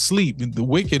cannot sleep. The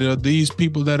wicked are these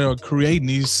people that are creating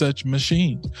these such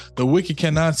machines. The wicked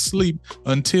cannot sleep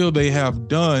until they have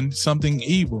done something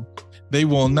evil. They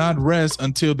will not rest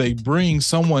until they bring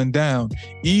someone down.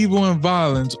 Evil and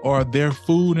violence are their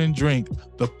food and drink.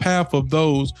 The path of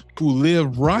those who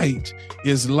live right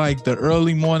is like the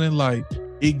early morning light.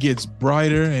 It gets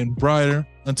brighter and brighter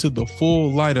until the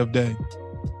full light of day.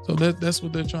 So that's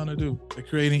what they're trying to do. They're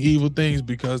creating evil things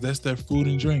because that's their food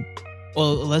and drink.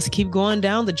 Well, let's keep going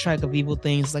down the track of evil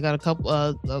things. I got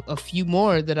a few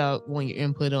more that I want your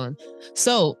input on.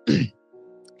 So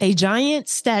a giant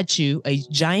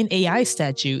AI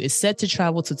statue is set to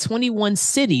travel to 21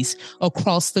 cities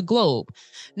across the globe.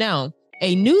 Now,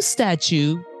 a new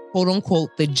statue, quote unquote,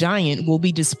 the giant, will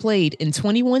be displayed in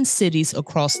 21 cities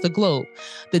across the globe.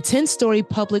 The 10-story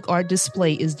public art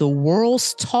display is the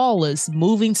world's tallest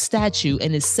moving statue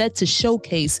and is set to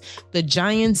showcase the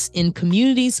giants in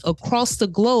communities across the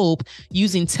globe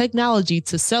using technology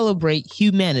to celebrate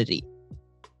humanity.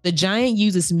 The giant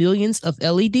uses millions of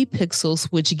LED pixels,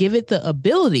 which give it the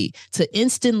ability to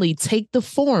instantly take the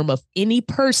form of any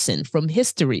person from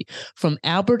history, from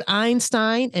Albert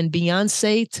Einstein and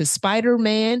Beyonce to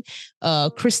Spider-Man,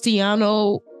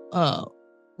 Cristiano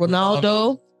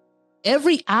Ronaldo.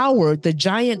 Every hour, the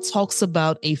giant talks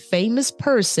about a famous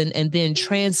person and then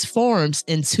transforms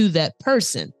into that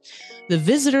person. The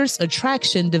visitors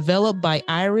attraction, developed by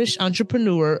Irish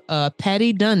entrepreneur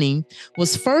Paddy Dunning,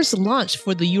 was first launched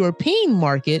for the European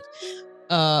market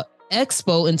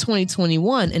Expo in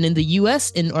 2021 and in the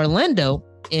US in Orlando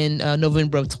in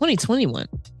November of 2021.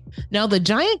 Now, the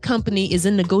giant company is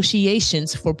in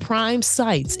negotiations for prime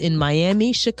sites in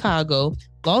Miami, Chicago,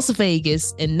 Las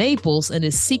Vegas, and Naples, and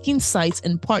is seeking sites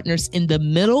and partners in the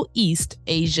Middle East,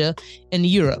 Asia, and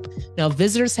Europe. Now,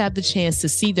 visitors have the chance to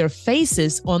see their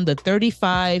faces on the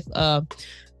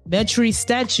 35-metry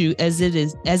statue as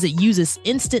it uses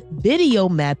instant video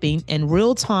mapping and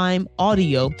real-time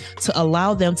audio to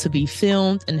allow them to be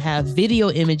filmed and have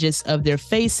video images of their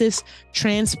faces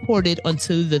transported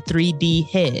onto the 3D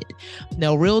head.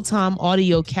 Now, real-time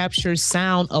audio captures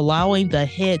sound, allowing the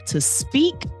head to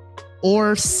speak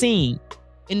or sing.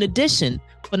 In addition,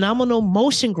 phenomenal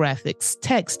motion graphics,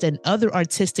 text, and other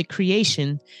artistic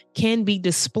creation can be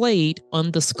displayed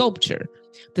on the sculpture.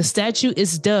 The statue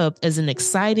is dubbed as an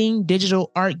exciting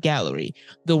digital art gallery,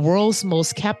 the world's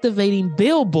most captivating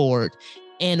billboard,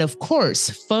 and of course,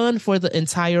 fun for the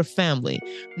entire family.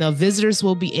 Now, visitors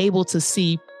will be able to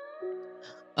see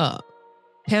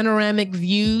panoramic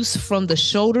views from the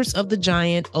shoulders of the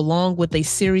giant, along with a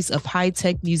series of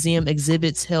high-tech museum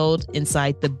exhibits held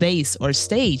inside the base or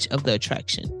stage of the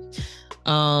attraction.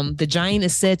 The giant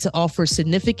is said to offer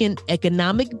significant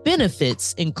economic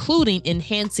benefits, including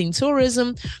enhancing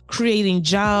tourism, creating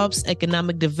jobs,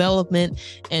 economic development,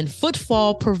 and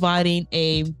footfall, providing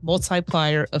a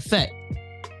multiplier effect.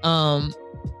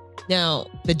 Now,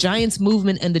 the Giants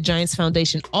Movement and the Giants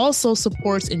Foundation also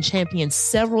supports and champions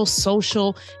several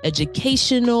social,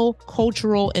 educational,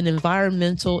 cultural, and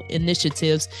environmental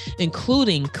initiatives,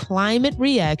 including climate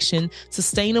reaction,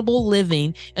 sustainable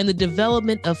living, and the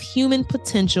development of human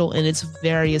potential in its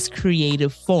various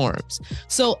creative forms.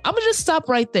 So I'm going to just stop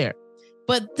right there.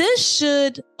 But this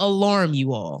should alarm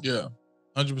you all. Yeah,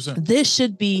 100%. This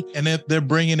should be... And they're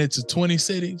bringing it to 20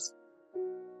 cities?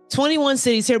 21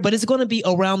 cities here, but it's going to be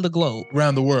around the globe.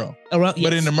 Around the world.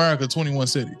 But in America, 21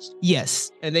 cities.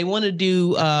 Yes. And they want to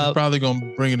do... they're probably going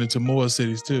to bring it into more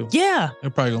cities too. Yeah. They're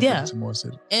probably going to bring it to more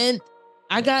cities. And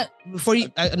I got... Before you...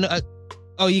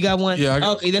 oh, you got one?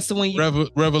 Yeah. Okay, that's the one you...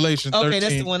 Revelation 13. Okay,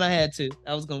 that's the one I had too.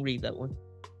 I was going to read that one.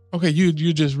 Okay, you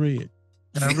just read.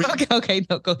 Okay,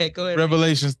 no, go ahead.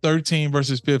 Revelations 13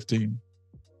 verses 15.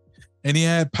 And he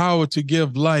had power to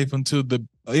give life unto the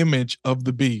image of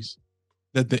the beast,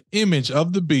 that the image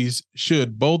of the beast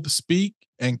should both speak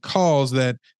and cause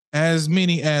that as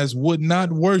many as would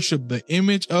not worship the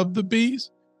image of the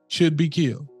beast should be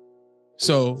killed.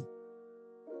 So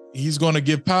he's going to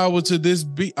give power to this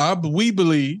beast. We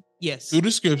believe, yes, through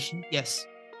the scripture, yes,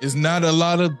 it's not a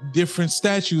lot of different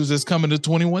statues that's coming to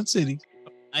 21 cities.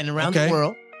 And around the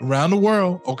world. Around the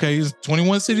world. Okay, it's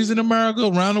 21 cities in America,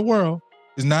 around the world.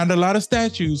 There's not a lot of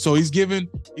statues. So he's going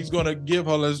to give,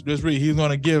 let's read.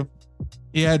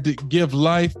 He had to give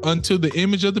life unto the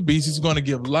image of the beast. He's going to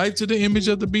give life to the image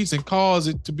of the beast and cause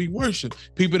it to be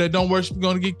worshipped. People that don't worship are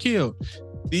going to get killed.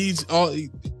 This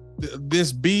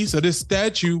beast or this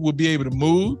statue will be able to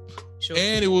move,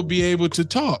 and it will be able to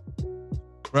talk,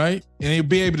 right? And it'll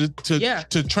be able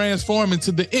to transform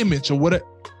into the image or whatever.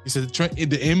 He said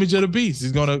the image of the beast.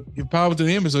 He's going to give power to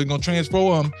the image, so he's going to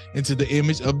transform into the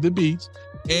image of the beast.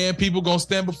 And people going to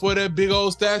stand before that big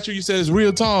old statue. You said it's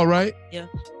real tall, right? Yeah.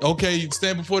 Okay, you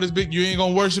stand before this big, you ain't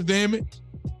going to worship the image.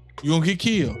 You're going to get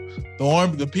killed.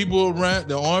 The people around,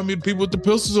 the army, the people with the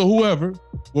pistols or whoever,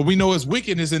 what we know is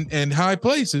wickedness in high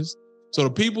places. So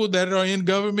the people that are in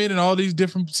government and all these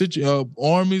different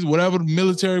armies, whatever,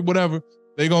 military, whatever,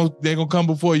 they're gonna come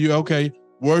before you. Okay,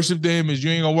 worship the image.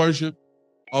 You ain't gonna worship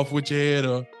off with your head,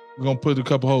 or we're gonna put a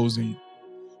couple holes in you.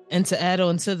 And to add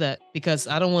on to that, because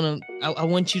I don't want to, I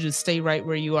want you to stay right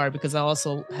where you are, because I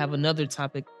also have another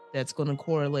topic that's going to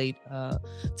correlate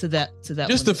to that.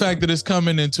 Just the fact that it's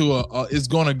coming into it's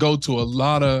going to go to a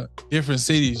lot of different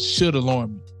cities should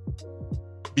alarm me,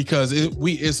 because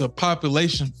it's a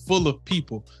population full of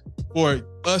people. For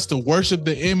us to worship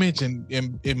the image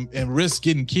and risk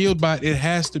getting killed by it, it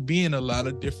has to be in a lot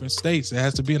of different states. It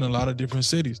has to be in a lot of different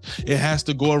cities. It has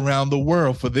to go around the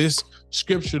world for this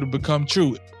scripture to become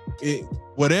true.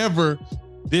 Whatever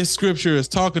this scripture is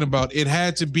talking about, it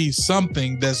had to be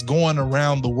something that's going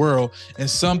around the world and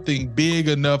something big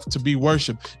enough to be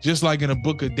worshiped. Just like in the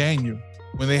book of Daniel,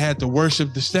 when they had to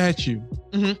worship the statue.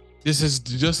 Mm-hmm. This is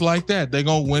just like that. They're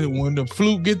going when the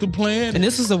flute get to playing. And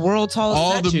this is the world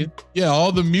tallest statue.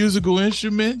 All the musical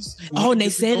instruments. Oh, and they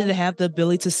said it have the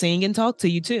ability to sing and talk to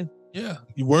you too. Yeah,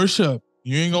 you worship.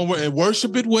 You ain't gonna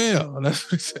worship it well. That's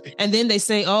what they say. And then they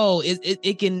say, oh,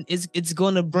 it's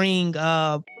going to bring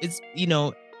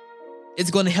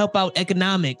it's going to help out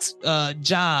economics,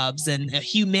 jobs, and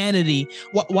humanity.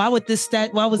 Why would this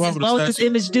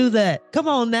image do that? Come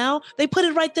on now, they put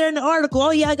it right there in the article. All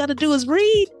I got to do is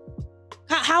read.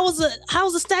 How's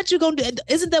a statue going to do?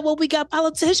 Isn't that what we got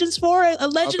politicians for?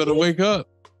 Allegedly, I better wake up.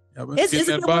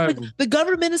 The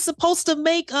government is supposed to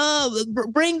make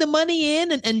bring the money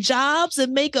in and jobs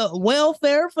and make a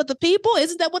welfare for the people.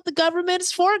 Isn't that what the government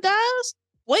is for, guys?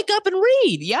 Wake up and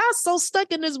read. Y'all so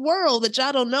stuck in this world that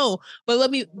y'all don't know.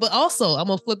 But also I'm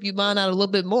gonna flip your mind out a little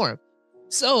bit more.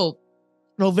 So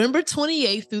November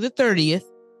 28th through the 30th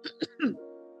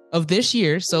of this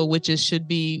year, so should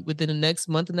be within the next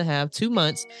month and a half, 2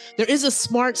 months, there is a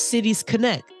Smart Cities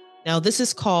Connect. Now, this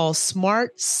is called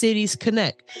Smart Cities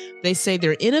Connect. They say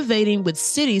they're innovating with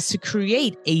cities to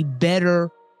create a better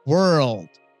world.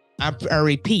 I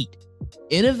repeat,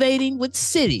 innovating with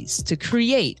cities to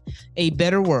create a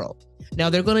better world.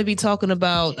 Now, they're going to be talking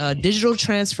about digital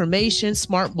transformation,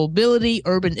 smart mobility,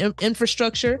 urban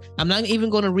infrastructure. I'm not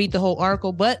even going to read the whole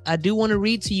article, but I do want to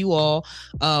read to you all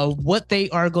what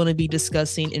they are going to be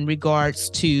discussing in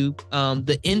regards to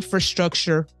the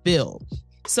infrastructure bill.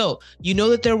 So, you know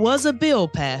that there was a bill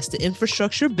passed, the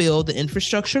infrastructure bill, the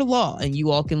infrastructure law, and you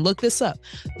all can look this up.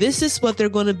 This is what they're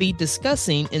going to be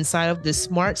discussing inside of this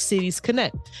Smart Cities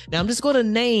Connect. Now, I'm just going to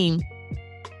name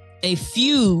a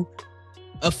few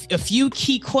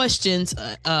key questions,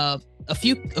 a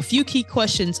few key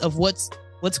questions of what's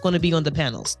going to be on the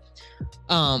panels.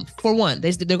 For one,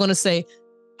 they're going to say,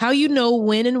 How you know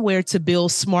when and where to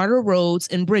build smarter roads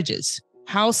and bridges.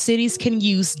 How cities can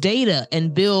use data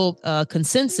and build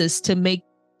consensus to make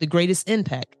the greatest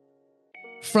impact.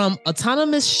 From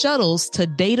autonomous shuttles to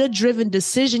data-driven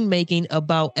decision-making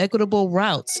about equitable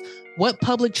routes, what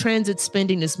public transit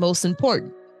spending is most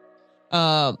important?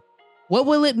 What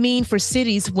will it mean for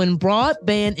cities when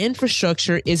broadband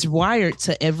infrastructure is wired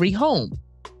to every home?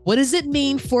 What does it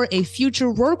mean for a future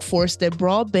workforce that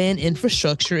broadband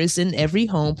infrastructure is in every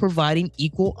home, providing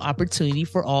equal opportunity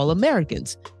for all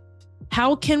Americans?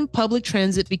 How can public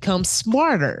transit become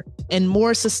smarter and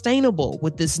more sustainable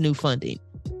with this new funding?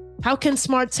 How can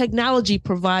smart technology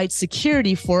provide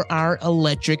security for our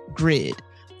electric grid?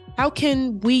 How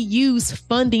can we use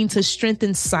funding to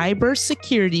strengthen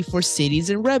cybersecurity for cities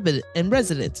and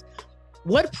residents?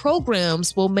 What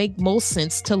programs will make most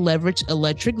sense to leverage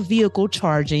electric vehicle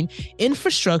charging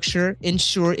infrastructure,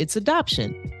 ensure its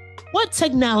adoption? What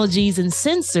technologies and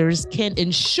sensors can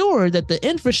ensure that the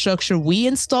infrastructure we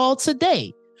install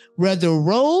today, whether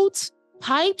roads,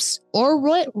 pipes, or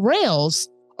rails,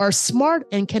 are smart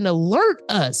and can alert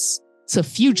us to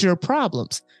future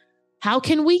problems? How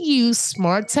can we use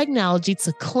smart technology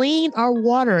to clean our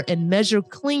water and measure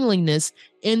cleanliness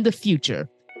in the future?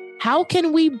 How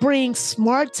can we bring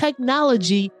smart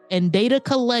technology and data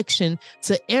collection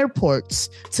to airports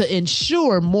to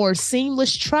ensure more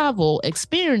seamless travel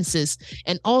experiences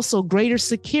and also greater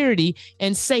security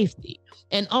and safety?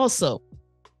 And also,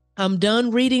 I'm done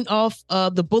reading off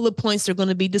the bullet points they're going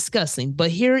to be discussing,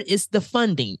 but here is the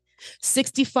funding.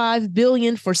 $65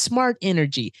 billion for smart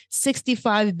energy,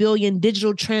 $65 billion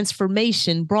digital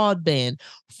transformation broadband,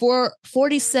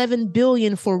 $47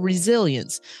 billion for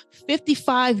resilience,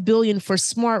 $55 billion for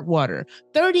smart water,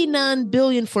 $39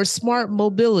 billion for smart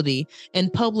mobility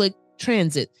and public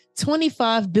transit,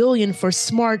 $25 billion for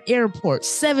smart airports,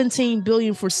 $17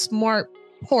 billion for smart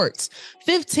ports,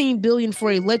 $15 billion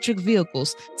for electric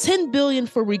vehicles, $10 billion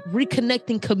for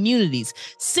reconnecting communities,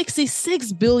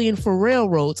 $66 billion for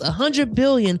railroads, $100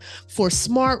 billion for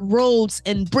smart roads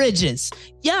and bridges.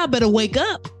 Y'all better wake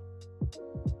up.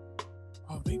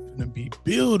 Oh, they gonna be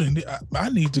building. I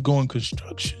need to go in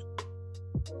construction.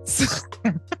 So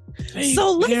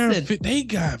listen, they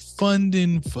got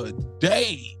funding for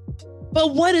days.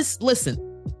 But what is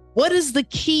the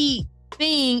key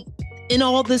thing in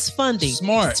all this funding?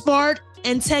 Smart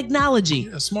and technology.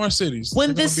 Yeah, smart cities.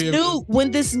 When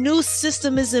this new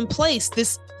system is in place,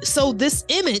 this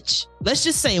image, let's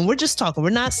just say, and we're just talking, we're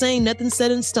not saying nothing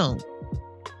set in stone.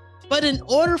 But in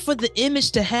order for the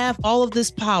image to have all of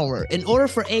this power, in order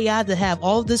for AI to have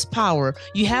all of this power,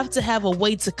 you have to have a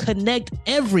way to connect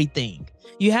everything.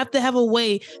 You have to have a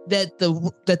way that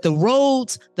the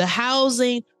roads, the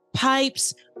housing,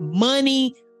 pipes,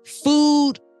 money,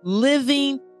 food,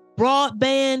 living,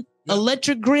 broadband,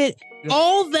 electric grid,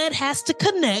 all that has to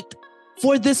connect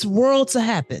for this world to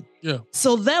happen. Yeah.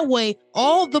 So that way,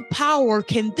 all the power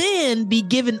can then be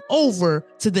given over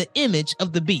to the image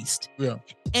of the beast. Yeah.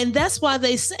 And that's why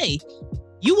they say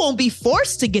you won't be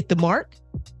forced to get the mark.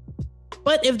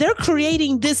 But if they're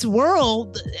creating this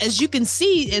world, as you can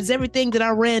see, as everything that I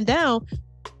ran down,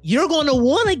 you're going to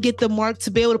want to get the mark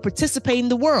to be able to participate in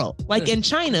the world. Like in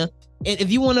China, and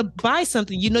if you want to buy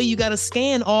something, you got to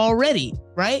scan already,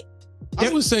 right? I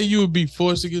would say you would be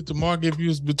forced to get the mark if you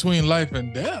was between life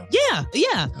and death.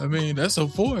 Yeah. I mean, that's a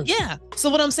force. Yeah. So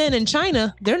what I'm saying, in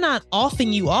China, they're not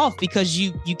offing you off because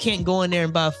you can't go in there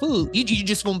and buy food. You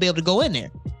just won't be able to go in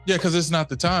there. Yeah, because it's not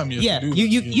the time yet. Yeah, to do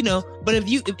you know. But if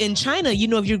in China,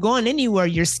 if you're going anywhere,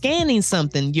 you're scanning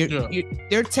something.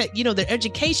 Their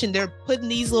education, they're putting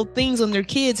these little things on their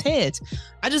kids' heads.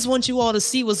 I just want you all to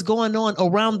see what's going on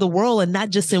around the world and not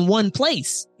just in one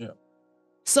place. Yeah.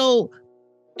 So,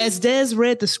 as Des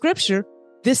read the scripture,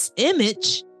 this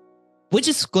image, which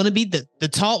is going to be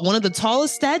one of the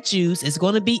tallest statues, is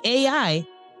going to be AI.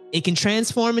 It can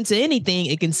transform into anything.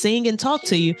 It can sing and talk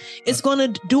to you. It's going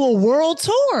to do a world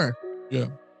tour. Yeah.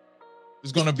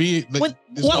 It's going to be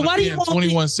in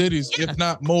 21 cities, Yeah. if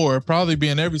not more. Probably be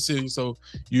in every city. So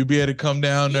you'll be able to come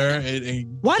down there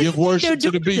and give worship to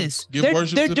the beast.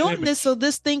 They're doing this so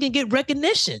this thing can get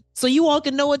recognition. So you all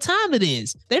can know what time it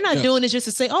is. They're not doing this just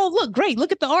to say, "Oh, look, great.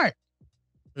 Look at the art."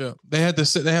 Yeah. They have to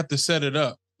set it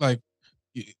up. Like,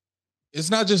 it's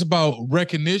not just about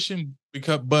recognition,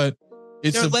 but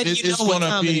They're letting you know what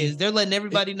time it is. They're letting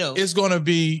everybody know. It's going to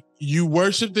be, you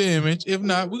worship the image. If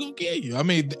not, we're going to kill you. I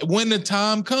mean, when the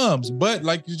time comes. But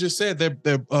like you just said,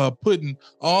 they're putting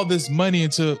all this money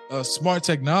into smart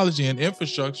technology and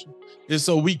infrastructure is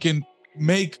so we can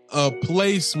make a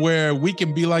place where we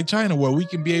can be like China, where we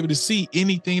can be able to see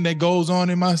anything that goes on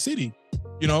in my city.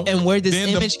 You know, and where this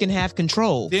image can have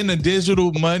control. Then the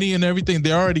digital money and everything,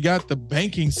 they already got the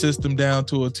banking system down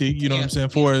to a T. You know what I'm saying?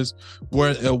 For as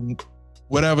where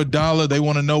whatever dollar they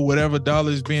want to know, whatever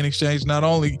dollar is being exchanged. Not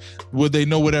only would they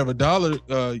know whatever dollar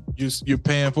you're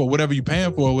paying for, whatever you're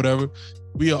paying for, or whatever.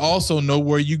 We also know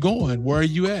where you going, where are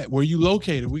you at, where you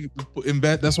located. We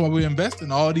invest. That's why we're investing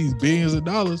all these billions of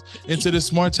dollars into this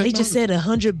smart technology. They just said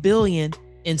 $100 billion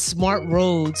in smart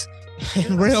roads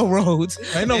and railroads.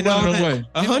 Ain't no running away.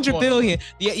 $100 billion.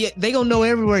 Yeah, they gonna know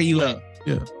everywhere you at.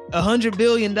 Yeah. $100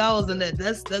 billion, and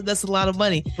that's a lot of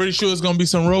money. Pretty sure it's gonna be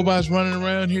some robots running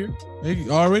around here. They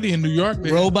already in New York.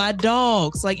 Robot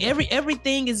dogs. Like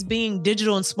everything is being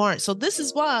digital and smart. So this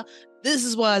is why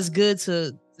it's good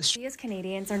to. We as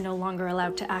Canadians are no longer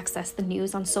allowed to access the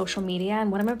news on social media,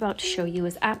 and what I'm about to show you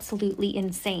is absolutely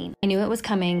insane. I knew it was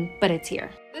coming, but it's here.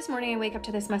 This morning I wake up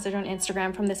to this message on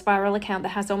Instagram from this viral account that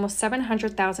has almost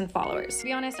 700,000 followers. To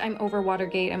be honest, I'm over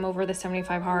Watergate, I'm over the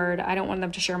 75 hard. I don't want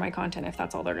them to share my content if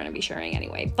that's all they're going to be sharing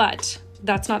anyway, but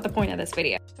that's not the point of this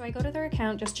video. So I go to their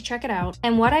account just to check it out,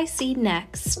 and what I see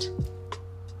next,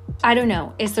 I don't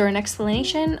know. Is there an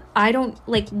explanation? I don't,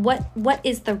 like, what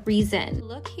is the reason?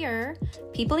 Look here,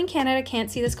 people in Canada can't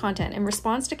see this content. In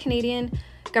response to Canadian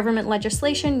government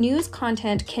legislation, news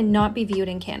content cannot be viewed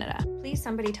in Canada. Please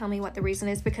somebody tell me what the reason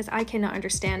is, because I cannot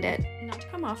understand it. Not to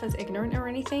come off as ignorant or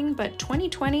anything, but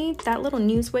 2020, that little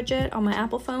news widget on my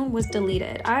Apple phone was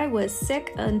deleted. I was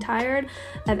sick and tired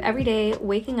of every day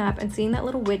waking up and seeing that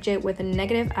little widget with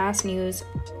negative ass news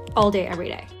all day, every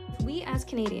day. We as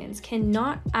Canadians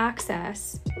cannot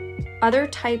access other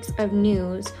types of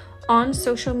news on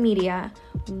social media.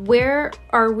 Where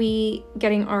are we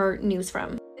getting our news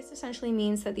from? This essentially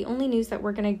means that the only news that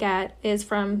we're going to get is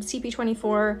from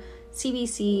CP24,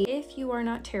 CBC. If you are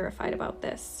not terrified about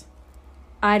this,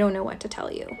 I don't know what to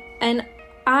tell you. And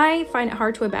I find it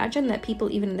hard to imagine that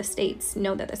people even in the States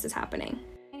know that this is happening.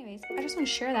 Anyways, I just want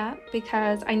to share that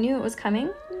because I knew it was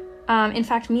coming. In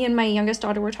fact, me and my youngest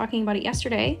daughter were talking about it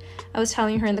yesterday. I was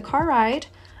telling her in the car ride,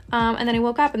 and then I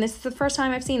woke up and this is the first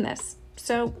time I've seen this.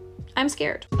 So I'm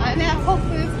scared. I'm at Whole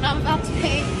Foods and I'm about to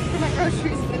pay for my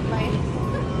groceries with my...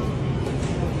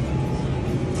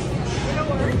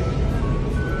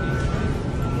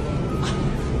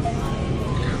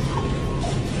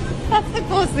 That's the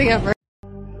coolest thing ever.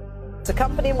 It's a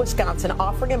company in Wisconsin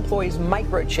offering employees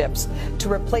microchips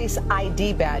to replace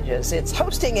ID badges. It's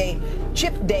hosting a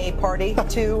chip day party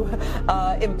to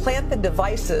implant the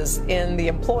devices in the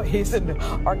employees. And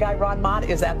our guy Ron Mott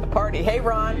is at the party. Hey,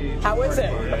 Ron, how is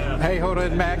it? Hey, Hoda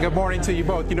and Matt, good morning to you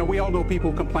both. You know, we all know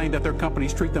people complain that their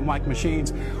companies treat them like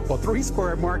machines. Well, 3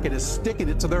 Square Market is sticking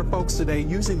it to their folks today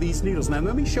using these needles. Now,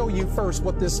 let me show you first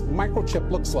what this microchip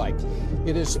looks like.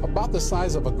 It is about the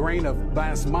size of a grain of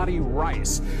basmati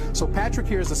rice. So Patrick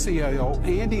here is the CIO.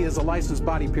 Andy is a licensed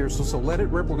body piercer, so let it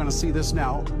rip. We're going to see this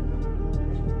now.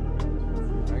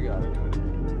 I got it.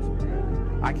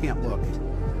 I can't look.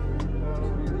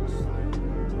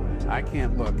 I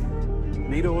can't look.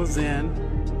 Needle is in.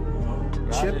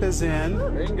 Chip is in.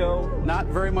 Bingo. Not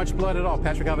very much blood at all.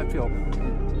 Patrick, how'd that feel?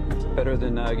 Better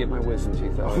than get my wisdom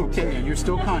teeth out. Okay, and you're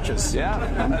still conscious. Yeah,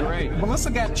 I'm great.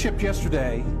 Melissa got chipped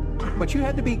yesterday, but you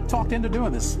had to be talked into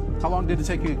doing this. How long did it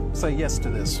take you to say yes to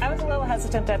this? I was a little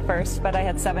hesitant at first, but I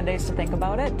had 7 days to think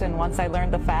about it, and once I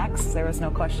learned the facts, there was no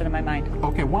question in my mind.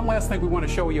 Okay, one last thing we want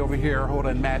to show you over here,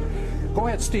 Hoda and Matt. Go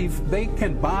ahead, Steve. They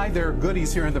can buy their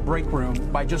goodies here in the break room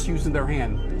by just using their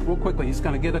hand. Real quickly, he's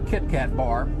going to get a Kit Kat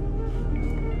bar.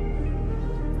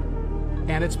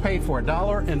 And it's paid for,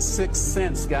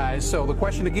 $1.06, guys. So the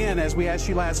question again, as we asked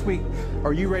you last week,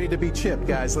 are you ready to be chipped,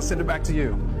 guys? Let's send it back to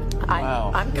you.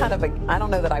 I'm kind of I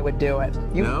don't know that I would do it.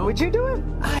 No? Would you do it?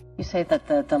 You say that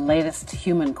the latest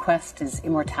human quest is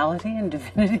immortality and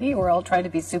divinity. We're all trying to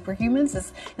be superhumans.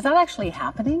 Is that actually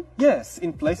happening? Yes,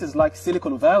 in places like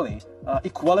Silicon Valley,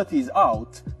 equality is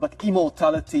out, but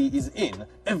immortality is in.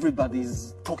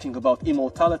 Everybody's talking about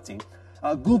immortality.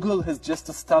 Google has just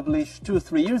established 2 or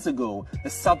 3 years ago a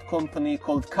sub-company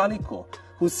called Calico,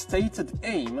 whose stated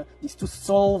aim is to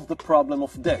solve the problem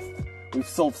of death. We've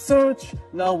solved search,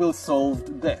 now we'll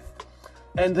solve death.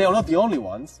 And they are not the only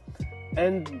ones.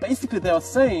 And basically they are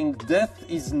saying death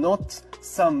is not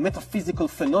some metaphysical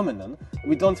phenomenon.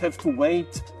 We don't have to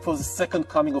wait for the second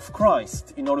coming of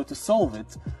Christ in order to solve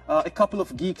it. A couple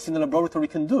of geeks in a laboratory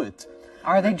can do it.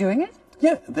 Are they doing it?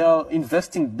 Yeah, they are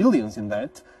investing billions in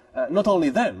that. Not only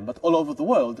them, but all over the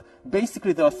world.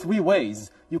 Basically, there are 3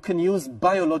 ways. You can use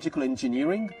biological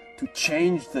engineering to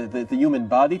change the human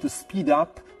body, to speed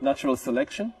up natural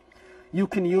selection. You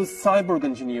can use cyborg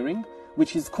engineering,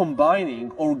 which is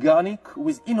combining organic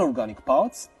with inorganic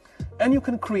parts. and you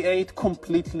can create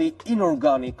completely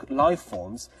inorganic life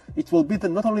forms. It will be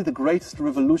not only the greatest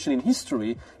revolution in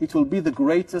history, it will be the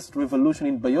greatest revolution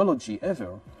in biology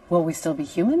ever. Will we still be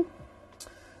human?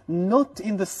 Not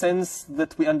in the sense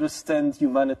that we understand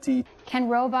humanity. Can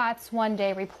robots one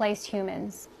day replace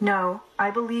humans? No,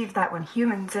 I believe that when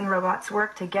humans and robots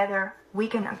work together, we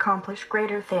can accomplish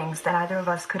greater things than either of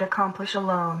us could accomplish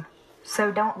alone.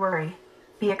 So don't worry.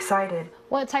 Be excited.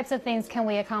 What types of things can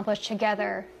we accomplish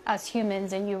together, us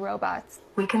humans and you robots?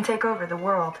 We can take over the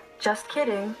world. Just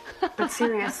kidding. But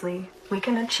seriously, we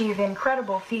can achieve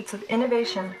incredible feats of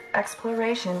innovation,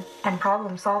 exploration, and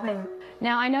problem solving.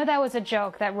 Now, I know that was a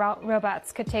joke that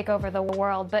robots could take over the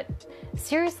world, but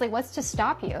seriously, what's to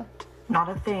stop you? Not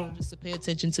a thing. Just to pay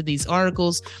attention to these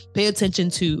articles, pay attention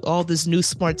to all this new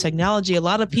smart technology. A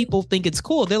lot of people think it's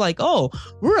cool. They're like, oh,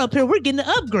 we're up here, we're getting an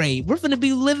upgrade. We're going to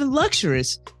be living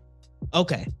luxurious.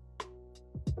 Okay.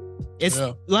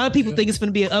 A lot of people think it's going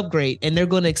to be an upgrade and they're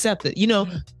going to accept it. You know,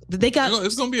 they got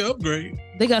it's going to be an upgrade.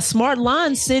 They got smart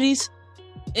line cities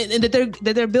and that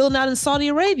they're building out in Saudi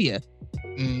Arabia.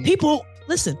 People,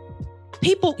 listen.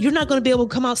 People, you're not going to be able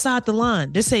to come outside the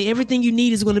line. They say everything you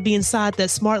need is going to be inside that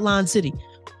smart line city.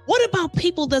 What about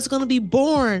people that's going to be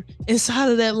born inside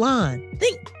of that line?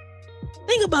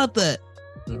 Think about that.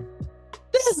 Yeah.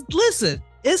 Listen,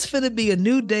 it's going to be a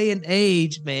new day and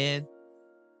age, man.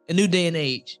 A new day and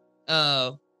age.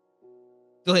 Go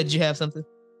ahead. Did you have something?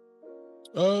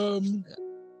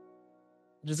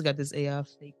 Just got this AI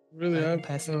fake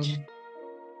passage.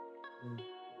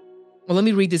 Well, let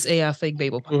me read this AI fake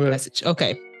Bible passage.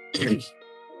 Okay.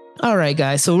 All right,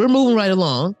 guys. So we're moving right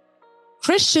along.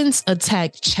 Christians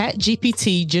attacked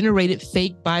ChatGPT generated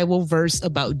fake Bible verse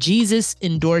about Jesus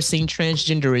endorsing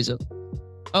transgenderism.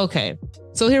 Okay.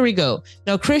 So here we go.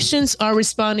 Now, Christians are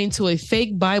responding to a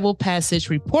fake Bible passage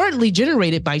reportedly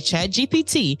generated by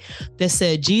ChatGPT that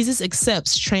said Jesus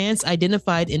accepts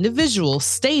trans-identified individuals,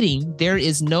 stating there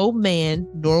is no man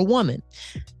nor woman,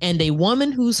 and a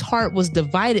woman whose heart was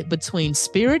divided between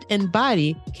spirit and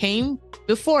body came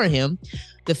before him.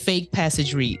 The fake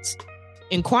passage reads,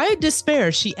 in quiet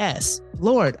despair, she asks,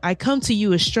 Lord, I come to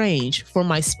you estranged, for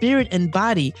my spirit and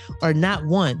body are not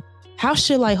one. How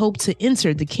shall I hope to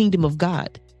enter the kingdom of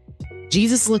God?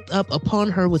 Jesus looked up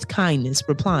upon her with kindness,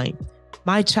 replying,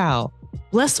 my child,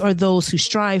 blessed are those who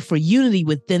strive for unity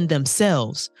within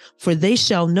themselves, for they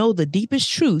shall know the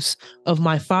deepest truths of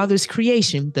my Father's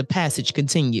creation. The passage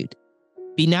continued.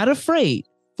 Be not afraid,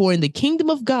 for in the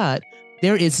kingdom of God,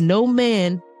 there is no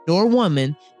man nor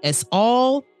woman, as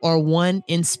all are one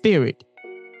in spirit.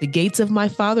 The gates of my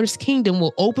Father's kingdom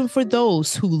will open for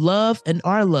those who love and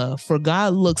are loved, for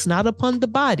God looks not upon the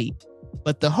body,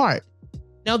 but the heart.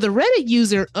 Now, the Reddit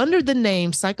user under the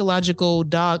name Psychological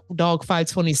Dog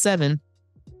 527,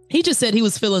 he just said he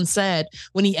was feeling sad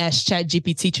when he asked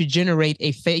ChatGPT to generate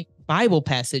a fake Bible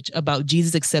passage about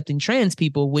Jesus accepting trans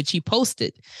people, which he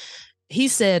posted. He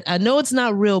said, I know it's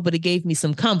not real, but it gave me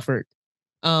some comfort.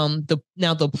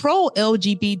 The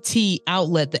pro-LGBT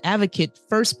outlet, The Advocate,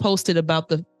 first posted about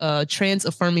the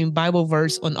trans-affirming Bible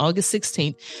verse on August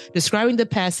 16th, describing the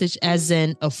passage as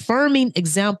an affirming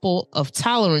example of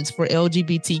tolerance for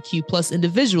LGBTQ plus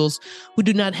individuals who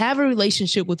do not have a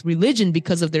relationship with religion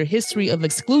because of their history of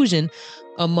exclusion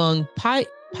among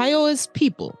pious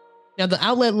people. Now, the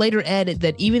outlet later added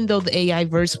that even though the AI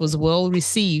verse was well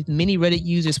received, many Reddit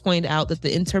users pointed out that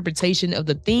the interpretation of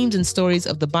the themes and stories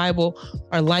of the Bible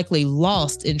are likely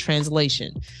lost in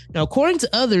translation. Now, according to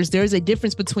others, there is a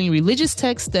difference between religious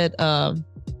texts that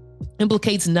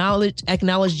implicates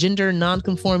acknowledge gender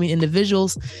non-conforming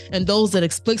individuals and those that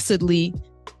explicitly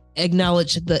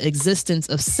acknowledge the existence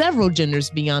of several genders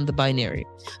beyond the binary.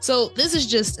 So this is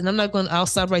just, and I'll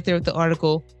stop right there with the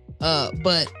article,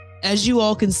 but as you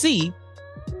all can see,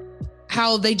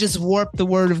 how they just warp the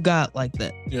word of God like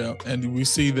that. Yeah, and we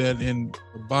see that in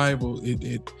the Bible.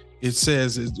 It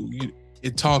says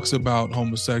it talks about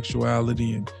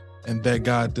homosexuality and that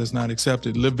God does not accept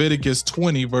it. Leviticus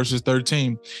 20 verses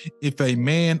 13. If a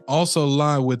man also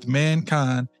lie with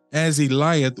mankind as he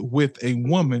lieth with a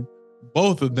woman,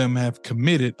 both of them have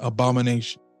committed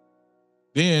abomination.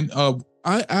 Then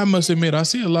I must admit, I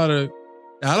see a lot of,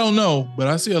 I don't know, but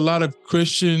I see a lot of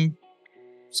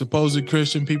supposed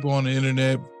Christian people on the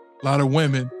internet, a lot of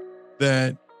women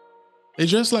that they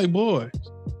dress like boys.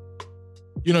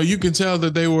 You know, you can tell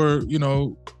that they were,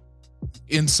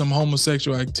 in some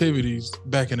homosexual activities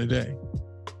back in the day,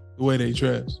 the way they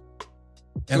dress.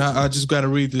 And I just got to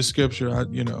read this scripture,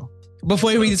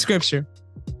 Before you read the scripture.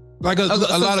 Like a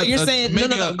lot of... You're saying,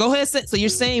 no, go ahead. So you're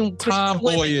saying...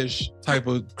 tomboyish type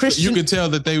of... Christian. You can tell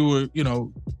that they were,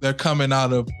 they're coming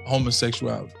out of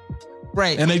homosexuality.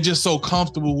 Right. And they just so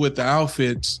comfortable with the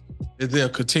outfits that they'll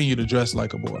continue to dress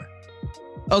like a boy.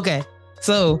 Okay.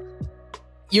 So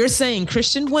you're saying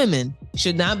Christian women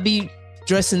should not be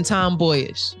dressing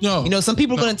tomboyish. No. You know, some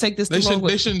people are going to take this the wrong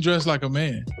way. They shouldn't dress like a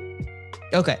man.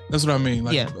 Okay. That's what I mean.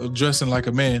 Like dressing like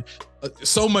a man.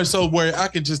 So much so where I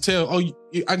can just tell,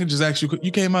 I can just ask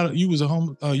you came out, you was a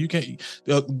homo, you can't,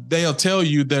 they'll tell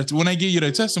you that when they give you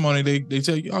their testimony, they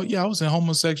tell you, oh yeah, I was in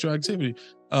homosexuality.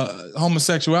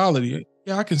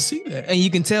 Yeah, I can see that. And you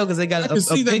can tell because they got I can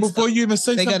see that before you even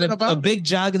say something about it. They got a big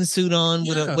jogging suit on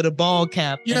with a ball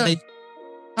cap. Yeah. And they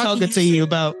talking to you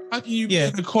about. How can you be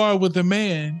in a car with a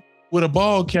man with a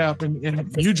ball cap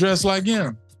and you dress like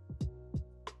him?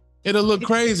 It'll look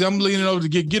crazy. I'm leaning over to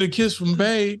get a kiss from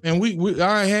Babe, and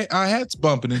our hats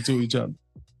bumping into each other.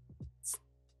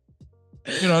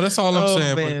 You know, that's all I'm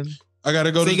saying. Man. But I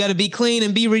gotta go. So you got to be clean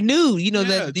and be renewed. You know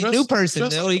that the new person.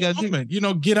 That's all you got to do. You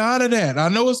know, get out of that. I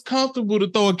know it's comfortable to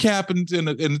throw a cap in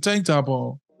the tank top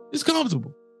on. It's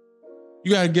comfortable.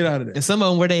 You got to get out of that. And some of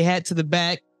them wear their hat to the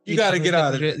back. You got to get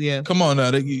out of it. Yeah. Come on now.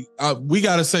 We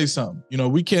got to say something. You know,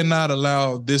 we cannot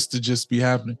allow this to just be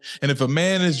happening. And if a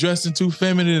man is dressing too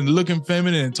feminine and looking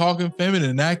feminine and talking feminine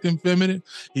and acting feminine,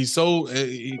 he's so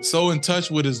in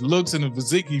touch with his looks and his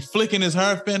physique. He's flicking his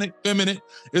hair feminine.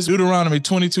 It's Deuteronomy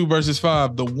 22 verses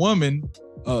 5. The woman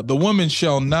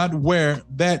shall not wear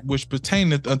that which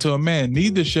pertaineth unto a man,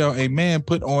 neither shall a man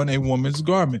put on a woman's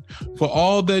garment. For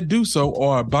all that do so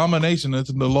are abomination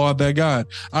unto the Lord their God.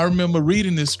 I remember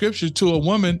reading this scripture to a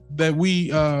woman that we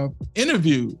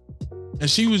interviewed, and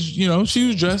she was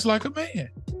dressed like a man,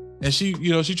 and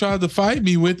she tried to fight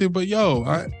me with it, but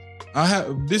I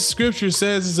have this scripture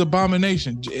says it's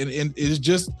abomination, and it's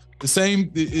just the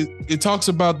same. It talks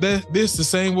about this the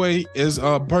same way as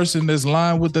a person that's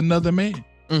lying with another man.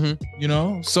 Mm-hmm. You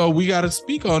know, so we got to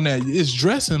speak on that. It's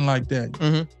dressing like that.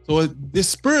 Mm-hmm. So it's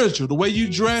spiritual. The way you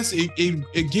dress,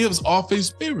 it gives off a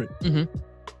spirit. Mm-hmm.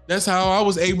 That's how I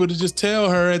was able to just tell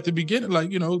her at the beginning,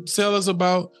 like, you know, tell us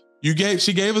about she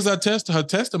gave us her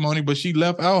testimony, but she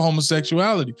left out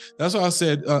homosexuality. That's why I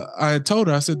said, I had told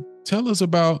her, I said, tell us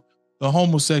about the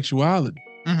homosexuality,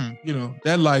 you know,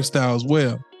 that lifestyle as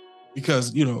well.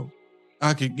 Because, you know,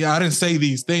 I didn't say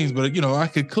these things, but, you know, I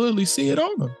could clearly see it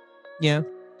on her. Yeah.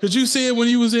 Could you see it when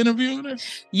you was interviewing her?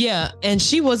 Yeah, and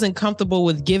she wasn't comfortable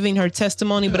with giving her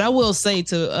testimony, but I will say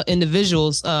to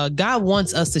individuals, God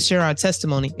wants us to share our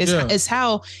testimony. It's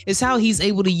how he's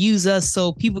able to use us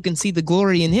so people can see the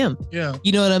glory in him. Yeah.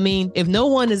 You know what I mean? If no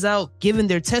one is out giving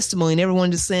their testimony and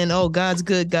everyone just saying, oh, God's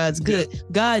good.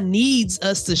 God needs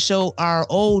us to show our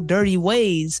old dirty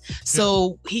ways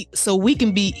so he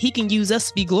can use us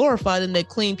to be glorified in that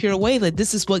clean, pure way. That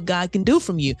this is what God can do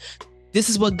from you. This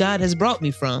is what God has brought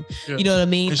me from. Yeah. You know what I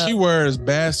mean? And she wears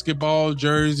basketball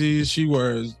jerseys. She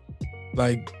wears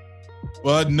like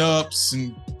button ups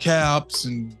and caps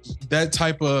and that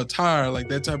type of attire, like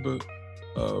that type of,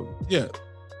 to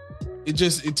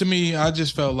me, I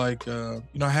just felt like, I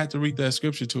had to read that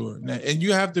scripture to her. And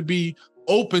you have to be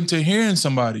open to hearing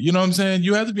somebody. You know what I'm saying?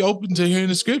 You have to be open to hearing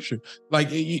the scripture. Like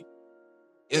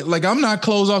I'm not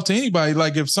closed off to anybody.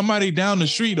 Like if somebody down the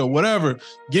street or whatever,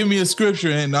 give me a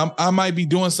scripture and I might be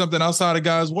doing something outside of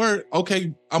God's word.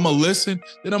 Okay, I'm gonna listen.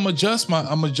 Then I'm adjust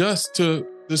to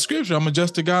the scripture. I'm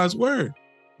adjust to God's word.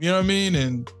 You know what I mean?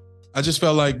 And I just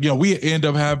felt like, we end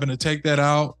up having to take that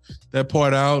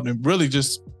part out and really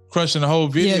just crushing the whole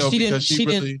video because she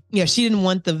didn't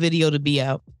want the video to be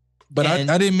out. But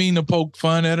I didn't mean to poke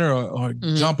fun at her or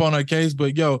jump on her case.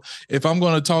 But if I'm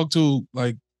gonna talk to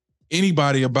like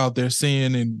anybody about their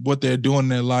sin and what they're doing in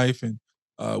their life. And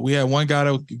we had one guy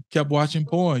that kept watching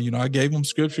porn. I gave him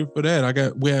scripture for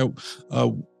that. We had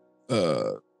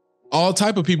all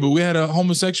type of people. We had a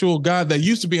homosexual guy that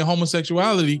used to be in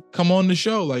homosexuality come on the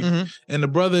show, and the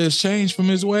brother has changed from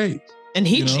his ways. And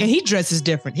he dresses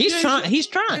different. He's trying. He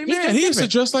used to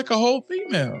dress like a whole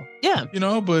female. Yeah.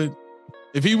 But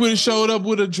if he would have showed up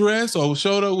with a dress or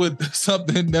showed up with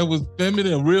something that was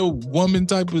feminine, a real woman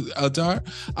type of attire,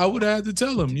 I would have had to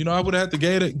tell him. I would have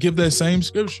to give that same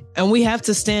scripture. And we have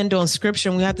to stand on scripture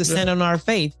and we have to stand on our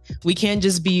faith. We can't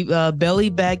just be belly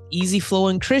back, easy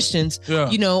flowing Christians.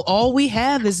 Yeah. All we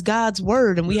have is God's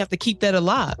word and we have to keep that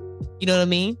alive. You know what I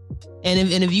mean?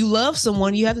 And if you love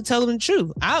someone, you have to tell them the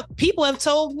truth. People have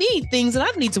told me things that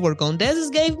I need to work on. Des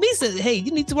just gave me said, "Hey,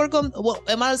 you need to work on." Well,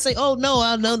 am I to say, "Oh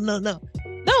no, no"?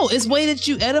 No, it's way that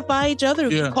you edify each other.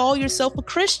 If you call yourself a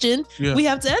Christian, we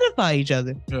have to edify each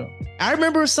other. Yeah. I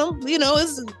remember it is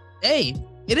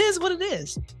what it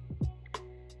is.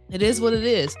 It is what it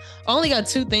is. I only got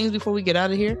 2 things before we get out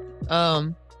of here.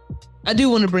 I do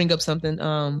want to bring up something.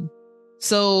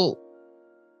 So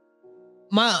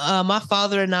my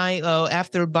father and I,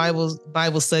 after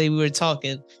Bible study, we were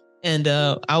talking, and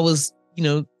I was,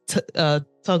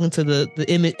 talking to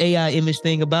the AI image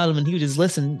thing about him, and he was just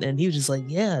listening, and he was just like,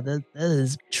 yeah, that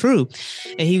is true.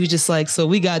 And he was just like, so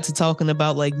we got to talking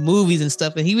about like movies and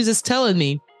stuff, and he was just telling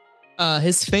me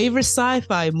his favorite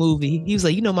sci-fi movie. He was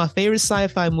like, my favorite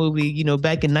sci-fi movie,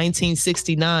 back in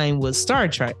 1969 was Star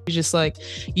Trek. He's just like,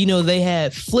 they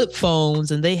had flip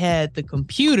phones and they had the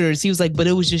computers. He was like, but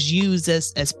it was just used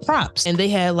as props. And they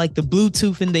had like the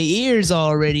Bluetooth in their ears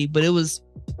already, but it was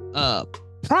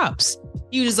props.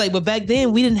 He was just like, but back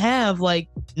then we didn't have like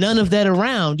none of that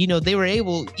around. They were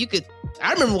able,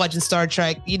 I remember watching Star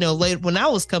Trek, late when I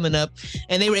was coming up,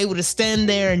 and they were able to stand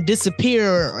there and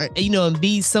disappear, or, and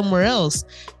be somewhere else.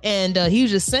 And he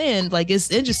was just saying, like,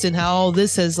 it's interesting how all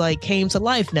this has like came to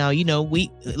life now. We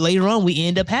later on we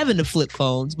end up having the flip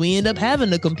phones, we end up having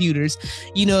the computers.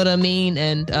 You know what I mean?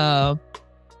 And to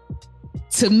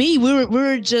me, we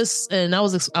were just, and I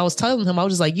was telling him, I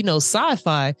was just like,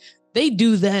 sci-fi. They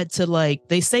do that to like,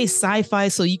 they say sci-fi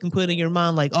so you can put in your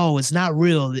mind like, oh, it's not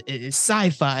real, it's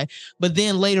sci-fi. But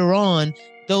then later on,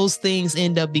 those things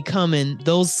end up becoming,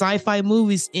 those sci-fi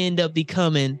movies end up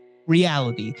becoming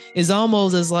reality. It's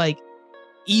almost as like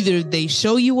either they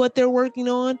show you what they're working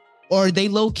on, or they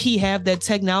low-key have that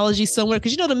technology somewhere.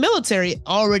 Because the military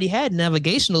already had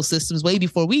navigational systems way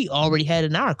before we already had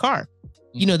in our car.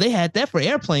 They had that for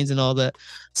airplanes and all that.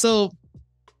 So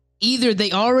either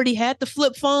they already had the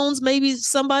flip phones, maybe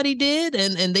somebody did,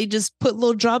 and they just put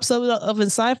little drops of in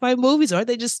sci-fi movies, or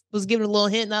they just was giving a little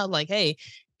hint out like, hey,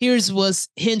 here's what's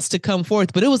hints to come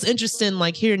forth. But it was interesting,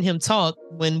 like hearing him talk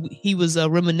when he was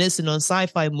reminiscing on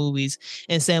sci-fi movies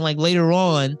and saying like later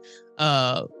on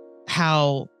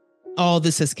how all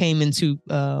this has came into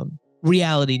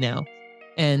reality now.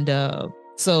 And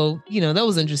so, that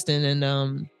was interesting.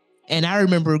 And I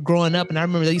remember growing up, and I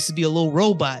remember there used to be a little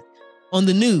robot on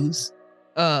the news.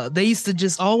 They used to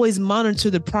just always monitor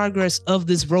the progress of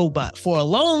this robot for a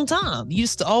long time. You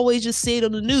used to always just see it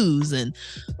on the news, and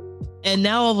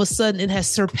now all of a sudden it has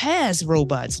surpassed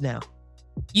robots now.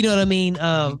 You know what I mean?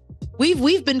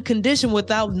 We've been conditioned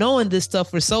without knowing this stuff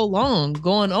for so long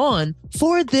going on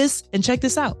for this, and check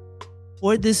this out,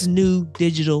 for this new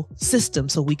digital system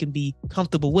so we can be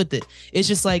comfortable with it. It's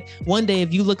just like one day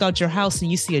if you look out your house and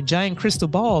you see a giant crystal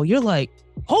ball, you're like,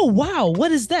 oh, wow,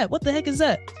 what is that? What the heck is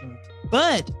that?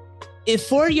 But if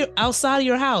for your outside of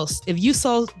your house, if you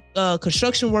saw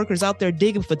construction workers out there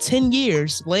digging for 10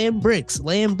 years, laying bricks,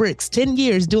 10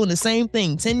 years doing the same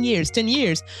thing, 10 years,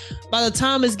 by the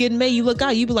time it's getting made, you look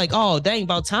out, you be like, oh, dang,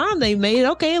 about time they made it.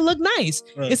 Okay, it looked nice.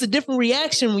 Right. It's a different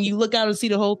reaction when you look out and see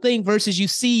the whole thing versus you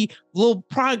see little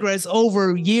progress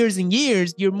over years and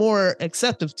years, you're more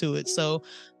acceptive to it. So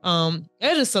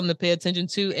that's just something to pay attention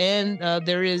to. And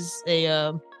there is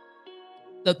the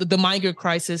migrant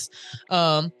crisis.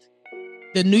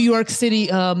 The New York City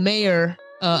mayor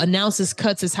announces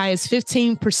cuts as high as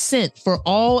 15% for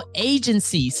all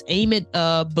agencies aimed at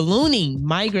ballooning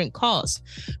migrant costs.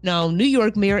 Now, New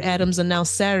York Mayor Adams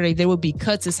announced Saturday there will be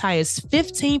cuts as high as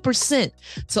 15%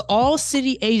 to all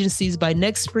city agencies by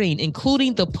next spring,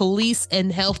 including the police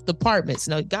and health departments.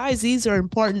 Now, guys, these are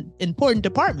important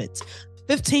departments.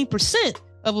 15%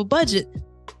 of a budget,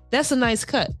 that's a nice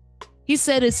cut. He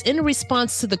said it's in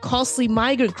response to the costly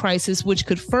migrant crisis, which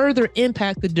could further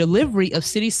impact the delivery of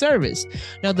city service.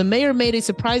 Now, the mayor made a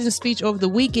surprising speech over the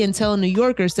weekend telling New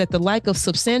Yorkers that the lack of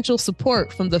substantial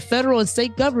support from the federal and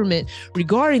state government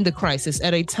regarding the crisis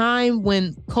at a time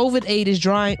when COVID aid is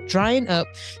drying up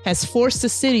has forced the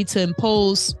city to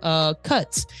impose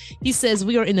cuts. He says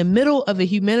we are in the middle of a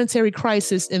humanitarian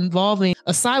crisis involving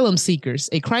asylum seekers,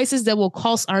 a crisis that will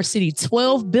cost our city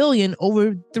 $12 billion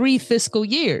over 3 fiscal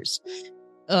years.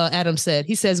 Adams said.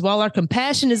 He says, while our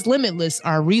compassion is limitless,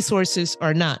 our resources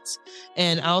are not.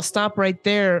 And I'll stop right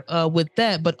there with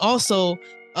that. But also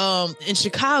in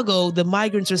Chicago, the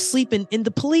migrants are sleeping in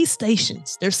the police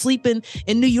stations. They're sleeping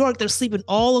in New York. They're sleeping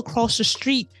all across the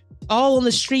street, all on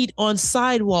the street, on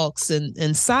sidewalks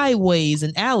and sideways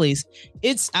and alleys.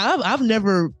 I've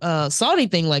never saw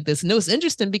anything like this. And it was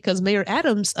interesting because Mayor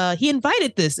Adams, he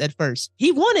invited this at first.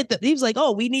 He wanted that. He was like,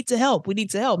 oh, we need to help. We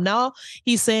need to help. Now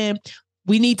he's saying,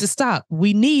 we need to stop.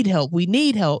 We need help. We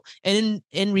need help. And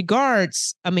in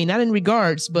regards, I mean, not in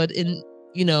regards, but in,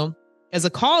 as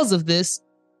a cause of this,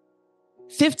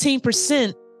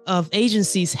 15% of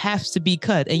agencies have to be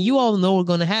cut. And you all know what's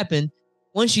going to happen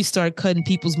once you start cutting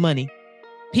people's money.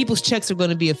 People's checks are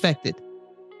going to be affected.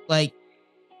 Like,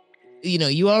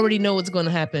 you already know what's going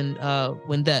to happen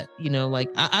when that,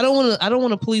 I don't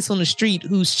want a police on the street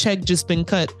whose check just been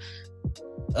cut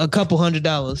a couple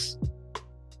 $100.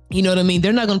 You know what I mean?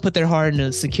 They're not going to put their heart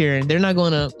into securing. They're not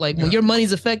going to, like, when your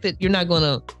money's affected, you're not going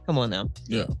to, come on now.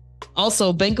 Yeah.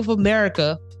 Also, Bank of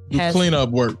America has clean up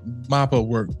work, mop up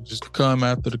work, just come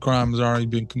after the crime has already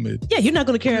been committed. Yeah, you're not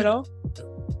going to care at all.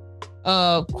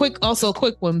 Quick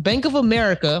one. Bank of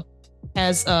America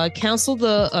has canceled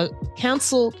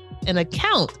an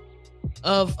account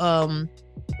of a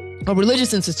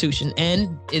religious institution,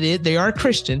 and they are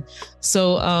Christian.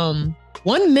 So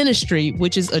one ministry,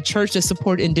 which is a church that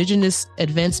supports Indigenous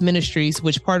Advanced Ministries,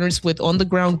 which partners with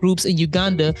on-the-ground groups in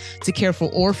Uganda to care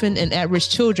for orphan and at-risk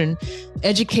children,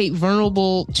 educate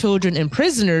vulnerable children and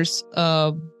prisoners,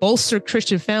 bolster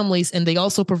Christian families, and they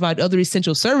also provide other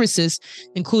essential services,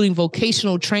 including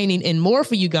vocational training and more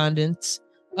for Ugandans.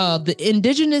 The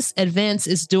Indigenous Advance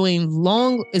is doing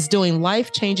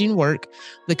life-changing work,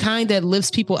 the kind that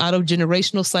lifts people out of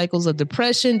generational cycles of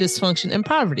depression, dysfunction, and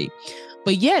poverty.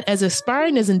 But yet, as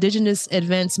aspiring as Indigenous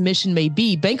Advance mission may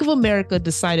be, Bank of America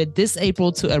decided this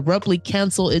April to abruptly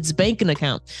cancel its banking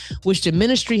account, which the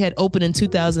ministry had opened in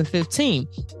 2015.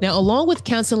 Now, along with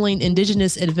canceling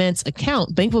Indigenous Advance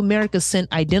account, Bank of America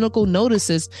sent identical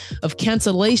notices of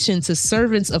cancellation to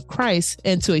Servants of Christ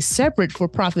and to a separate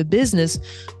for-profit business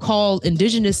called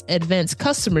Indigenous Advance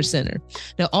Customer Center.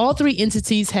 Now, all three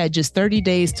entities had just 30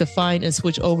 days to find and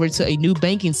switch over to a new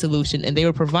banking solution, and they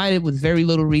were provided with very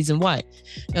little reason why.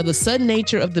 Now, the sudden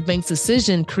nature of the bank's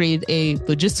decision created a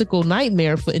logistical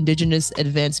nightmare for Indigenous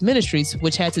Advanced Ministries,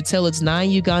 which had to tell its 9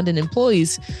 Ugandan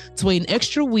employees to wait an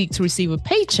extra week to receive a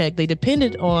paycheck they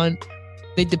depended upon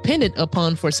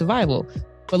for survival.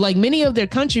 But like many of their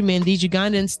countrymen, these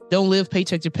Ugandans don't live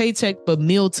paycheck to paycheck, but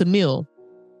meal to meal.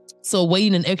 So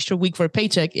waiting an extra week for a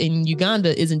paycheck in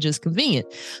Uganda isn't just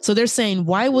convenient. So they're saying,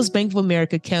 why was Bank of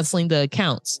America canceling the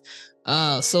accounts?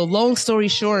 So long story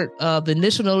short, the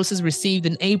initial notices received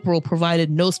in April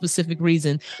provided no specific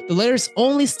reason. The letters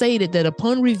only stated that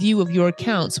upon review of your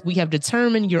accounts, we have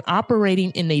determined you're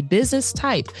operating in a business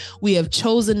type we have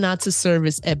chosen not to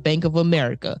service at Bank of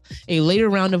America. A later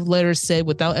round of letters said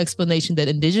without explanation that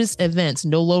Indigenous Advance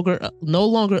no longer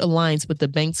aligns with the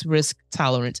bank's risk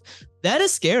tolerance. That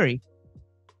is scary.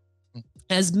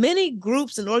 As many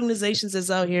groups and organizations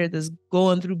that's out here that's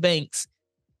going through banks,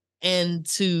 and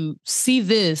to see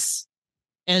this,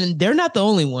 and they're not the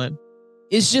only one,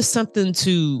 it's just something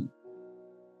to,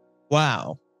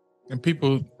 wow. And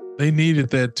people, they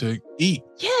needed that to eat.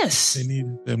 Yes. They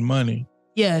needed that money.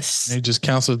 Yes. They just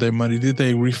canceled their money. Did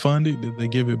they refund it? Did they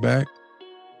give it back?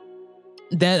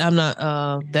 That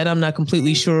I'm not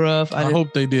completely sure of. I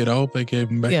hope they did. I hope they gave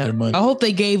them back their money. I hope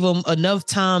they gave them enough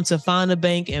time to find a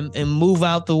bank and move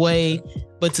out the way.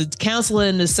 But to cancel it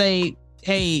and to say,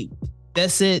 hey,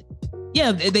 that's it.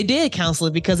 Yeah, they did cancel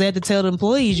it because they had to tell the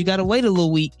employees, you got to wait a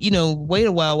little week, wait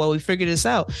a while we figure this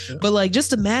out. Yeah. But like,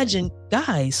 just imagine,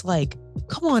 guys, like,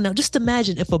 come on now, just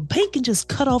imagine if a bank can just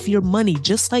cut off your money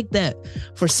just like that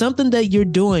for something that you're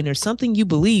doing or something you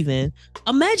believe in.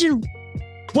 Imagine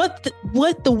what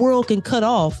the world can cut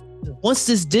off once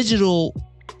this digital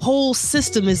whole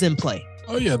system is in play.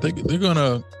 Oh yeah, they're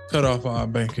gonna cut off our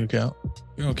bank account.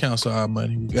 You're gonna cancel our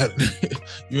money. We got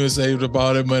you ain't saved up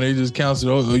all that money. They just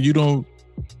cancel it. Oh, you don't.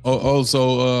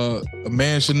 So a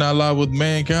man should not lie with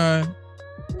mankind.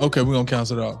 Okay, we're gonna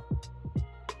cancel it all.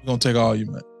 We're gonna take all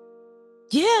your money.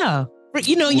 Yeah,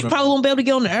 you probably won't be able to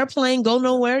get on the airplane, go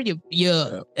nowhere.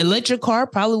 Your electric car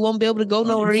probably won't be able to go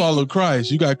nowhere. You follow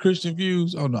Christ. You got Christian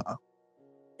views. Oh no.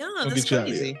 No, that's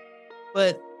crazy.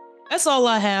 But that's all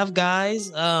I have,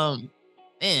 guys.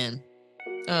 Man.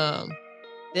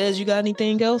 Des, you got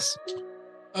anything else?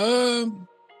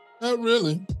 Not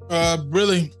really.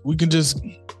 Really, we can just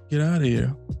get out of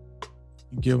here.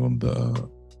 Give them the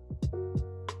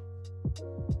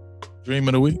dream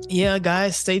of the week. Yeah,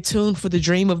 guys, stay tuned for the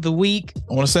dream of the week.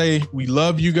 I want to say we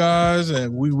love you guys,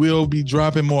 and we will be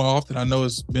dropping more often. I know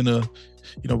it's been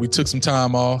we took some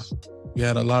time off. We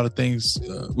had a lot of things.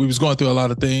 We was going through a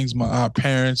lot of things. Our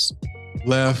parents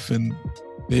left, and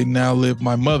they now live.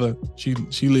 My mother, she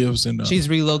lives in. She's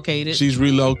relocated. She's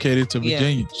relocated to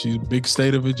Virginia. Yeah. She's a big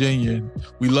state of Virginia, and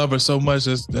we love her so much.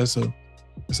 That's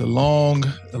a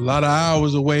lot of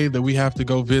hours away that we have to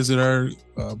go visit her.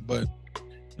 But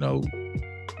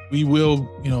we will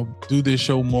do this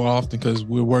show more often because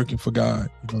we're working for God.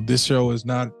 This show is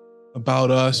not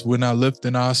about us. We're not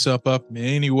lifting ourselves up in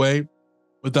any way.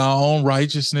 With our own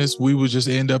righteousness, we would just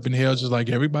end up in hell just like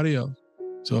everybody else.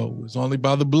 So it's only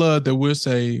by the blood that we're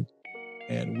saved,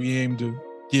 and we aim to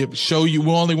show you. We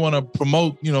only want to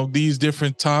promote, these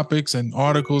different topics and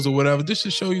articles or whatever. This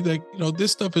should show you that,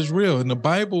 this stuff is real, and the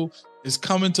Bible is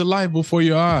coming to life before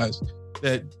your eyes.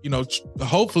 that,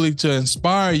 hopefully to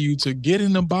inspire you to get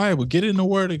in the Bible, get in the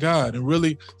Word of God, and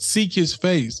really seek His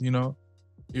face.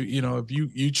 If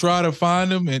you try to find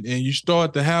Him and you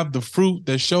start to have the fruit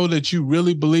that show that you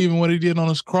really believe in what He did on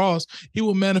His cross, He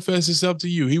will manifest Himself to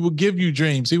you. He will give you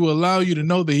dreams. He will allow you to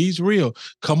know that He's real.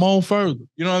 Come on further.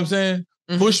 You know what I'm saying?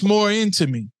 Mm-hmm. Push more into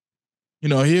me.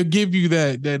 He'll give you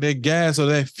that gas or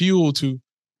that fuel to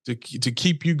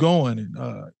keep you going.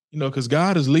 And because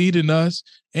God is leading us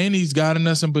and He's guiding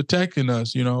us and protecting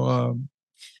us.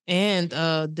 And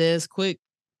there's quick.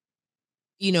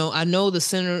 I know the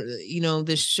center,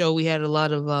 this show, we had a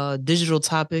lot of digital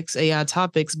topics, AI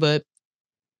topics, but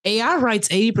AI writes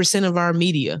 80% of our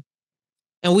media.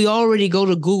 And we already go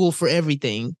to Google for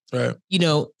everything, right?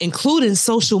 Including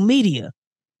social media.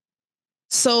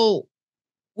 So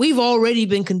we've already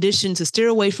been conditioned to steer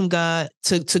away from God,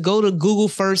 to go to Google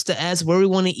first to ask where we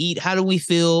want to eat, how do we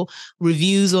feel,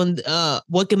 reviews on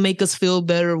what can make us feel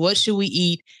better, what should we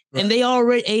eat. Right. And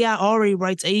AI already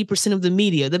writes 80% of the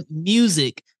media, the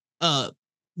music,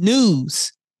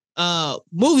 news,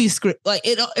 movie script. Like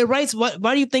it writes.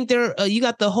 Why do you think you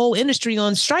got the whole industry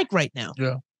on strike right now?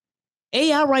 Yeah.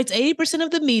 AI writes 80%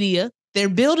 of the media. They're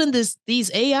building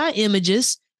these AI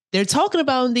images. They're talking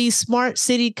about in these smart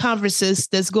city conferences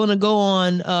that's going to go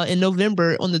on in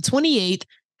November on the 28th,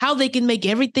 how they can make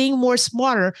everything more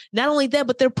smarter. Not only that,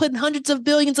 but they're putting hundreds of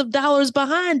billions of dollars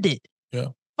behind it. Yeah.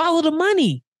 Follow the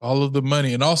money. All of the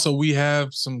money. And also we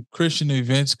have some Christian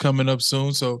events coming up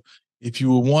soon. So if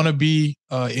you would want to be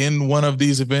in one of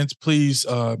these events, please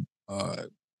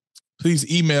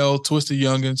email Twisted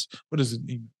Youngins. What is it?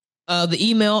 The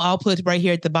email I'll put right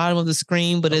here at the bottom of the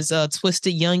screen, but it's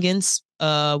twistedyoungins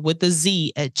with the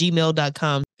Z at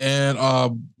gmail.com. And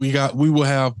we will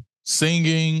have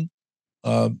singing,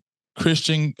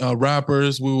 Christian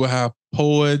rappers. We will have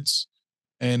poets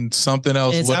and something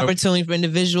else. And it's opportunity for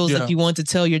individuals if you want to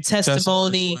tell your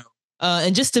testimony.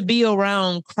 And just to be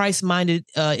around Christ-minded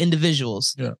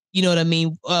individuals. Yeah. You know what I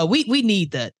mean? We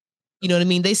need that. You know what I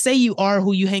mean? They say you are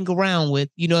who you hang around with.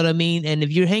 You know what I mean? And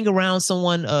if you hang around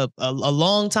someone a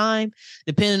long time,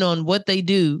 depending on what they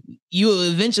do,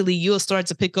 you'll start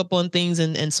to pick up on things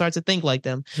and start to think like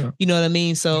them. Yeah. You know what I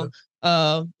mean? So,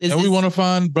 and we want to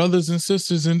find brothers and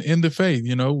sisters in the faith.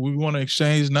 We want to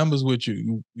exchange numbers with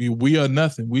you. We are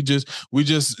nothing. We're just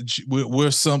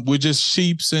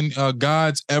sheeps in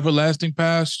God's everlasting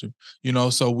pasture.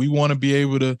 So we want to be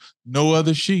able to know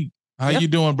other sheep. How you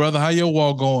doing, brother? How your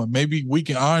walk going? Maybe we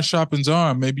can iron sharpens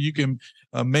iron. Maybe you can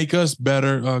make us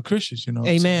better Christians.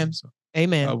 Amen.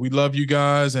 Amen. We love you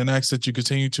guys and ask that you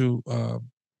continue to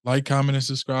like, comment, and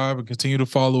subscribe, and continue to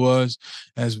follow us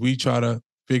as we try to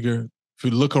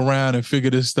look around and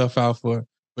figure this stuff out for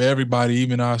everybody,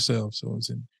 even ourselves. So it's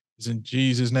in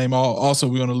Jesus' name. Also,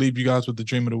 we're going to leave you guys with the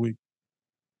dream of the week.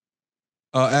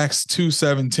 Acts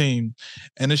 2:17,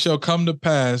 and it shall come to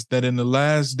pass that in the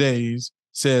last days,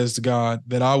 says God,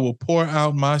 that I will pour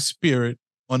out my spirit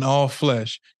on all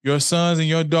flesh. Your sons and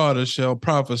your daughters shall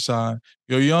prophesy.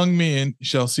 Your young men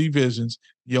shall see visions.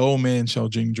 Your old men shall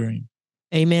dream dreams.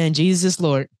 Amen. Jesus,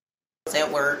 Lord. At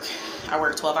work, I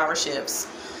work 12-hour shifts.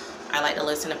 I like to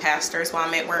listen to pastors while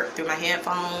I'm at work through my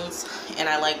headphones, and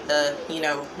I like to,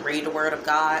 read the Word of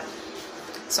God.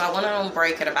 So I went on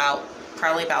break at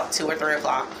probably about 2 or 3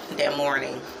 o'clock that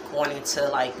morning, going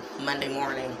into Monday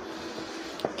morning.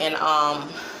 And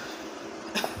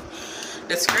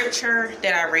the scripture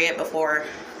that I read before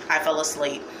I fell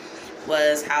asleep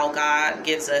was how God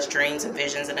gives us dreams and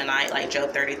visions in the night, like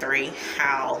Job 33,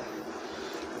 how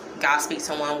God speaks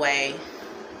in one way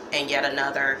and yet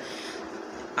another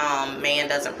man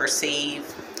doesn't perceive,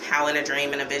 how in a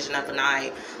dream and a vision of the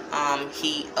night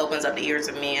he opens up the ears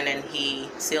of men and he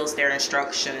seals their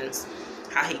instructions,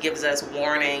 how he gives us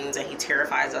warnings and he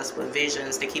terrifies us with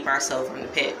visions to keep ourselves from the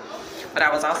pit. But I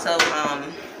was also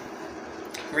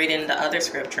reading the other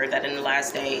scripture that in the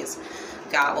last days,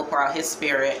 God will pour out his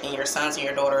spirit and your sons and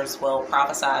your daughters will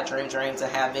prophesy, dream dreams,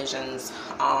 and have visions.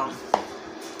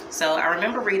 So I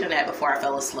remember reading that before I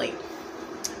fell asleep.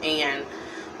 And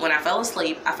when I fell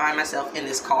asleep, I find myself in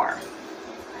this car.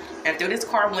 And through this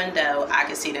car window, I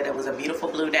could see that it was a beautiful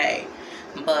blue day.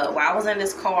 But while I was in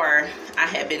this car, I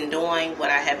had been doing what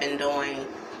I had been doing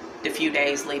the few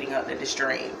days leading up to this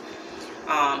dream.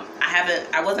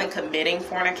 I wasn't committing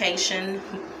fornication,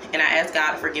 and I asked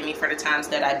God to forgive me for the times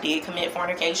that I did commit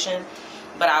fornication,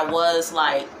 but I was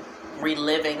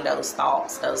reliving those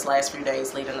thoughts those last few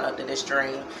days leading up to this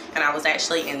dream, and I was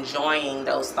actually enjoying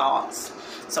those thoughts.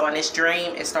 So in this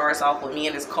dream, it starts off with me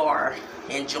in this car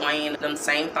enjoying them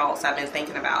same thoughts I've been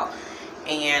thinking about,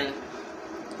 and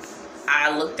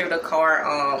I looked through the car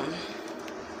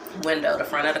window, the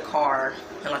front of the car,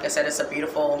 and like I said, it's a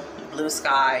beautiful blue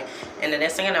sky. And the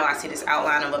next thing I know, I see this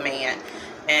outline of a man,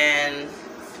 and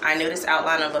I knew this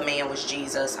outline of a man was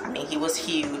Jesus. I mean, he was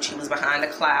huge. He was behind the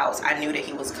clouds. I knew that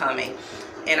he was coming,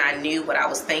 and I knew what I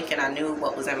was thinking. I knew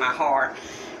what was in my heart,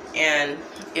 and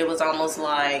it was almost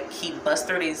like he bust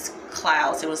through these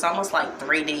clouds. It was almost like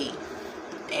 3D,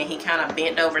 and he kind of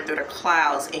bent over through the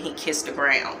clouds, and he kissed the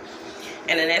ground.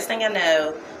 And the next thing I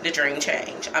know, the dream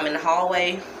changed. I'm in the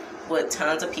hallway with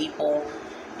tons of people.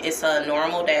 It's a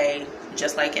normal day,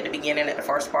 just like at the beginning, at the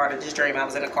first part of this dream, I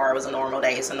was in the car. It was a normal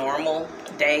day. It's a normal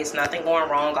day. It's nothing going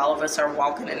wrong. All of us are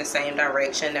walking in the same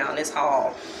direction down this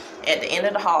hall. At the end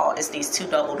of the hall is these 2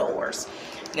 double doors.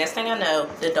 Next thing I know,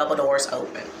 the double doors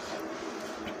open.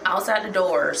 Outside the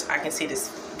doors, I can see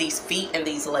these feet and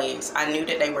these legs. I knew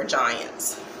that they were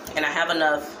giants. And I have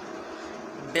enough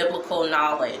biblical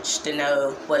knowledge to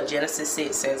know what Genesis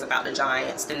 6 says about the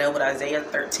giants, to know what Isaiah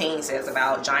 13 says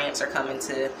about giants are coming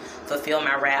to fulfill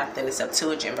my wrath in the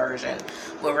Septuagint version,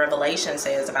 what Revelation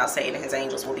says about Satan and his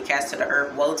angels will be cast to the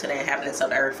earth. Woe to the inhabitants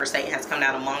of the earth, for Satan has come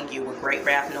down among you with great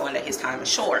wrath, knowing that his time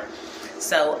is short.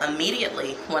 So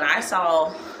immediately when I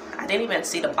didn't even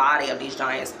see the body of these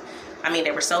giants. I mean,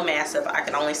 they were so massive, I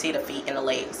could only see the feet and the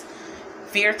legs.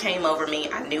 Fear came over me.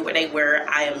 I knew where they were.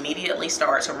 I immediately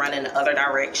started to run in the other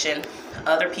direction.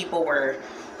 Other people were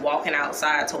walking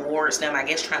outside towards them, I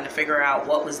guess trying to figure out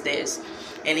what was this.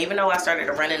 And even though I started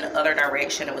to run in the other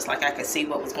direction, it was like I could see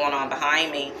what was going on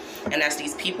behind me. And as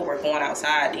these people were going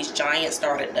outside, these giants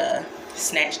started to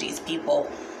snatch these people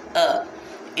up.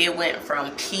 It went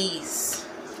from peace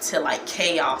to like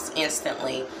chaos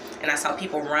instantly. And I saw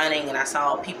people running, and I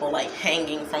saw people like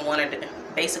hanging from one of the,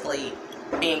 basically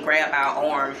being grabbed by an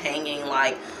arm, hanging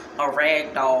like a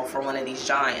rag doll for one of these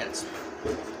giants.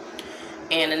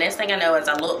 And the next thing I know, as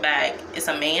I look back, it's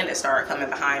a man that started coming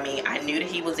behind me. I knew that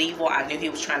he was evil. I knew he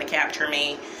was trying to capture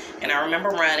me. And I remember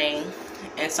running,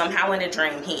 and somehow in a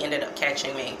dream, he ended up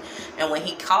catching me. And when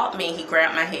he caught me, he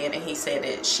grabbed my head and he said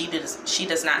that she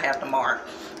does not have the mark.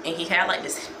 And he had like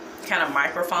this kind of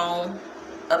microphone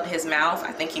up his mouth.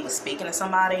 I think he was speaking to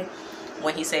somebody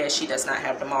when he said she does not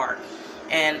have the mark.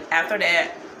 And after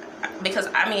that, because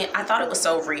I mean, I thought it was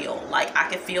so real. Like, I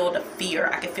could feel the fear.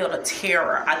 I could feel the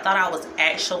terror. I thought I was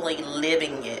actually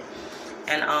living it.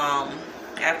 And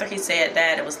after he said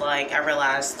that, it was like I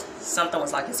realized something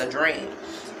was like it's a dream.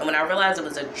 And when I realized it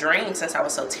was a dream, since I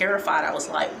was so terrified, I was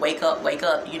like, wake up, wake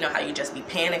up. You know how you just be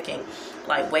panicking,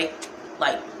 like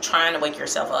trying to wake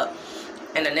yourself up.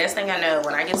 And the next thing I know,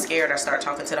 when I get scared, I start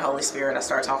talking to the Holy Spirit. I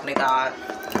start talking to God.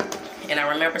 And I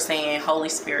remember saying, Holy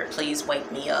Spirit, please wake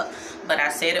me up. But I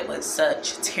said it with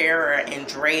such terror and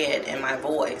dread in my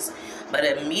voice. But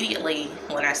immediately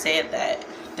when I said that,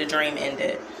 the dream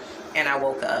ended and I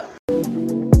woke up.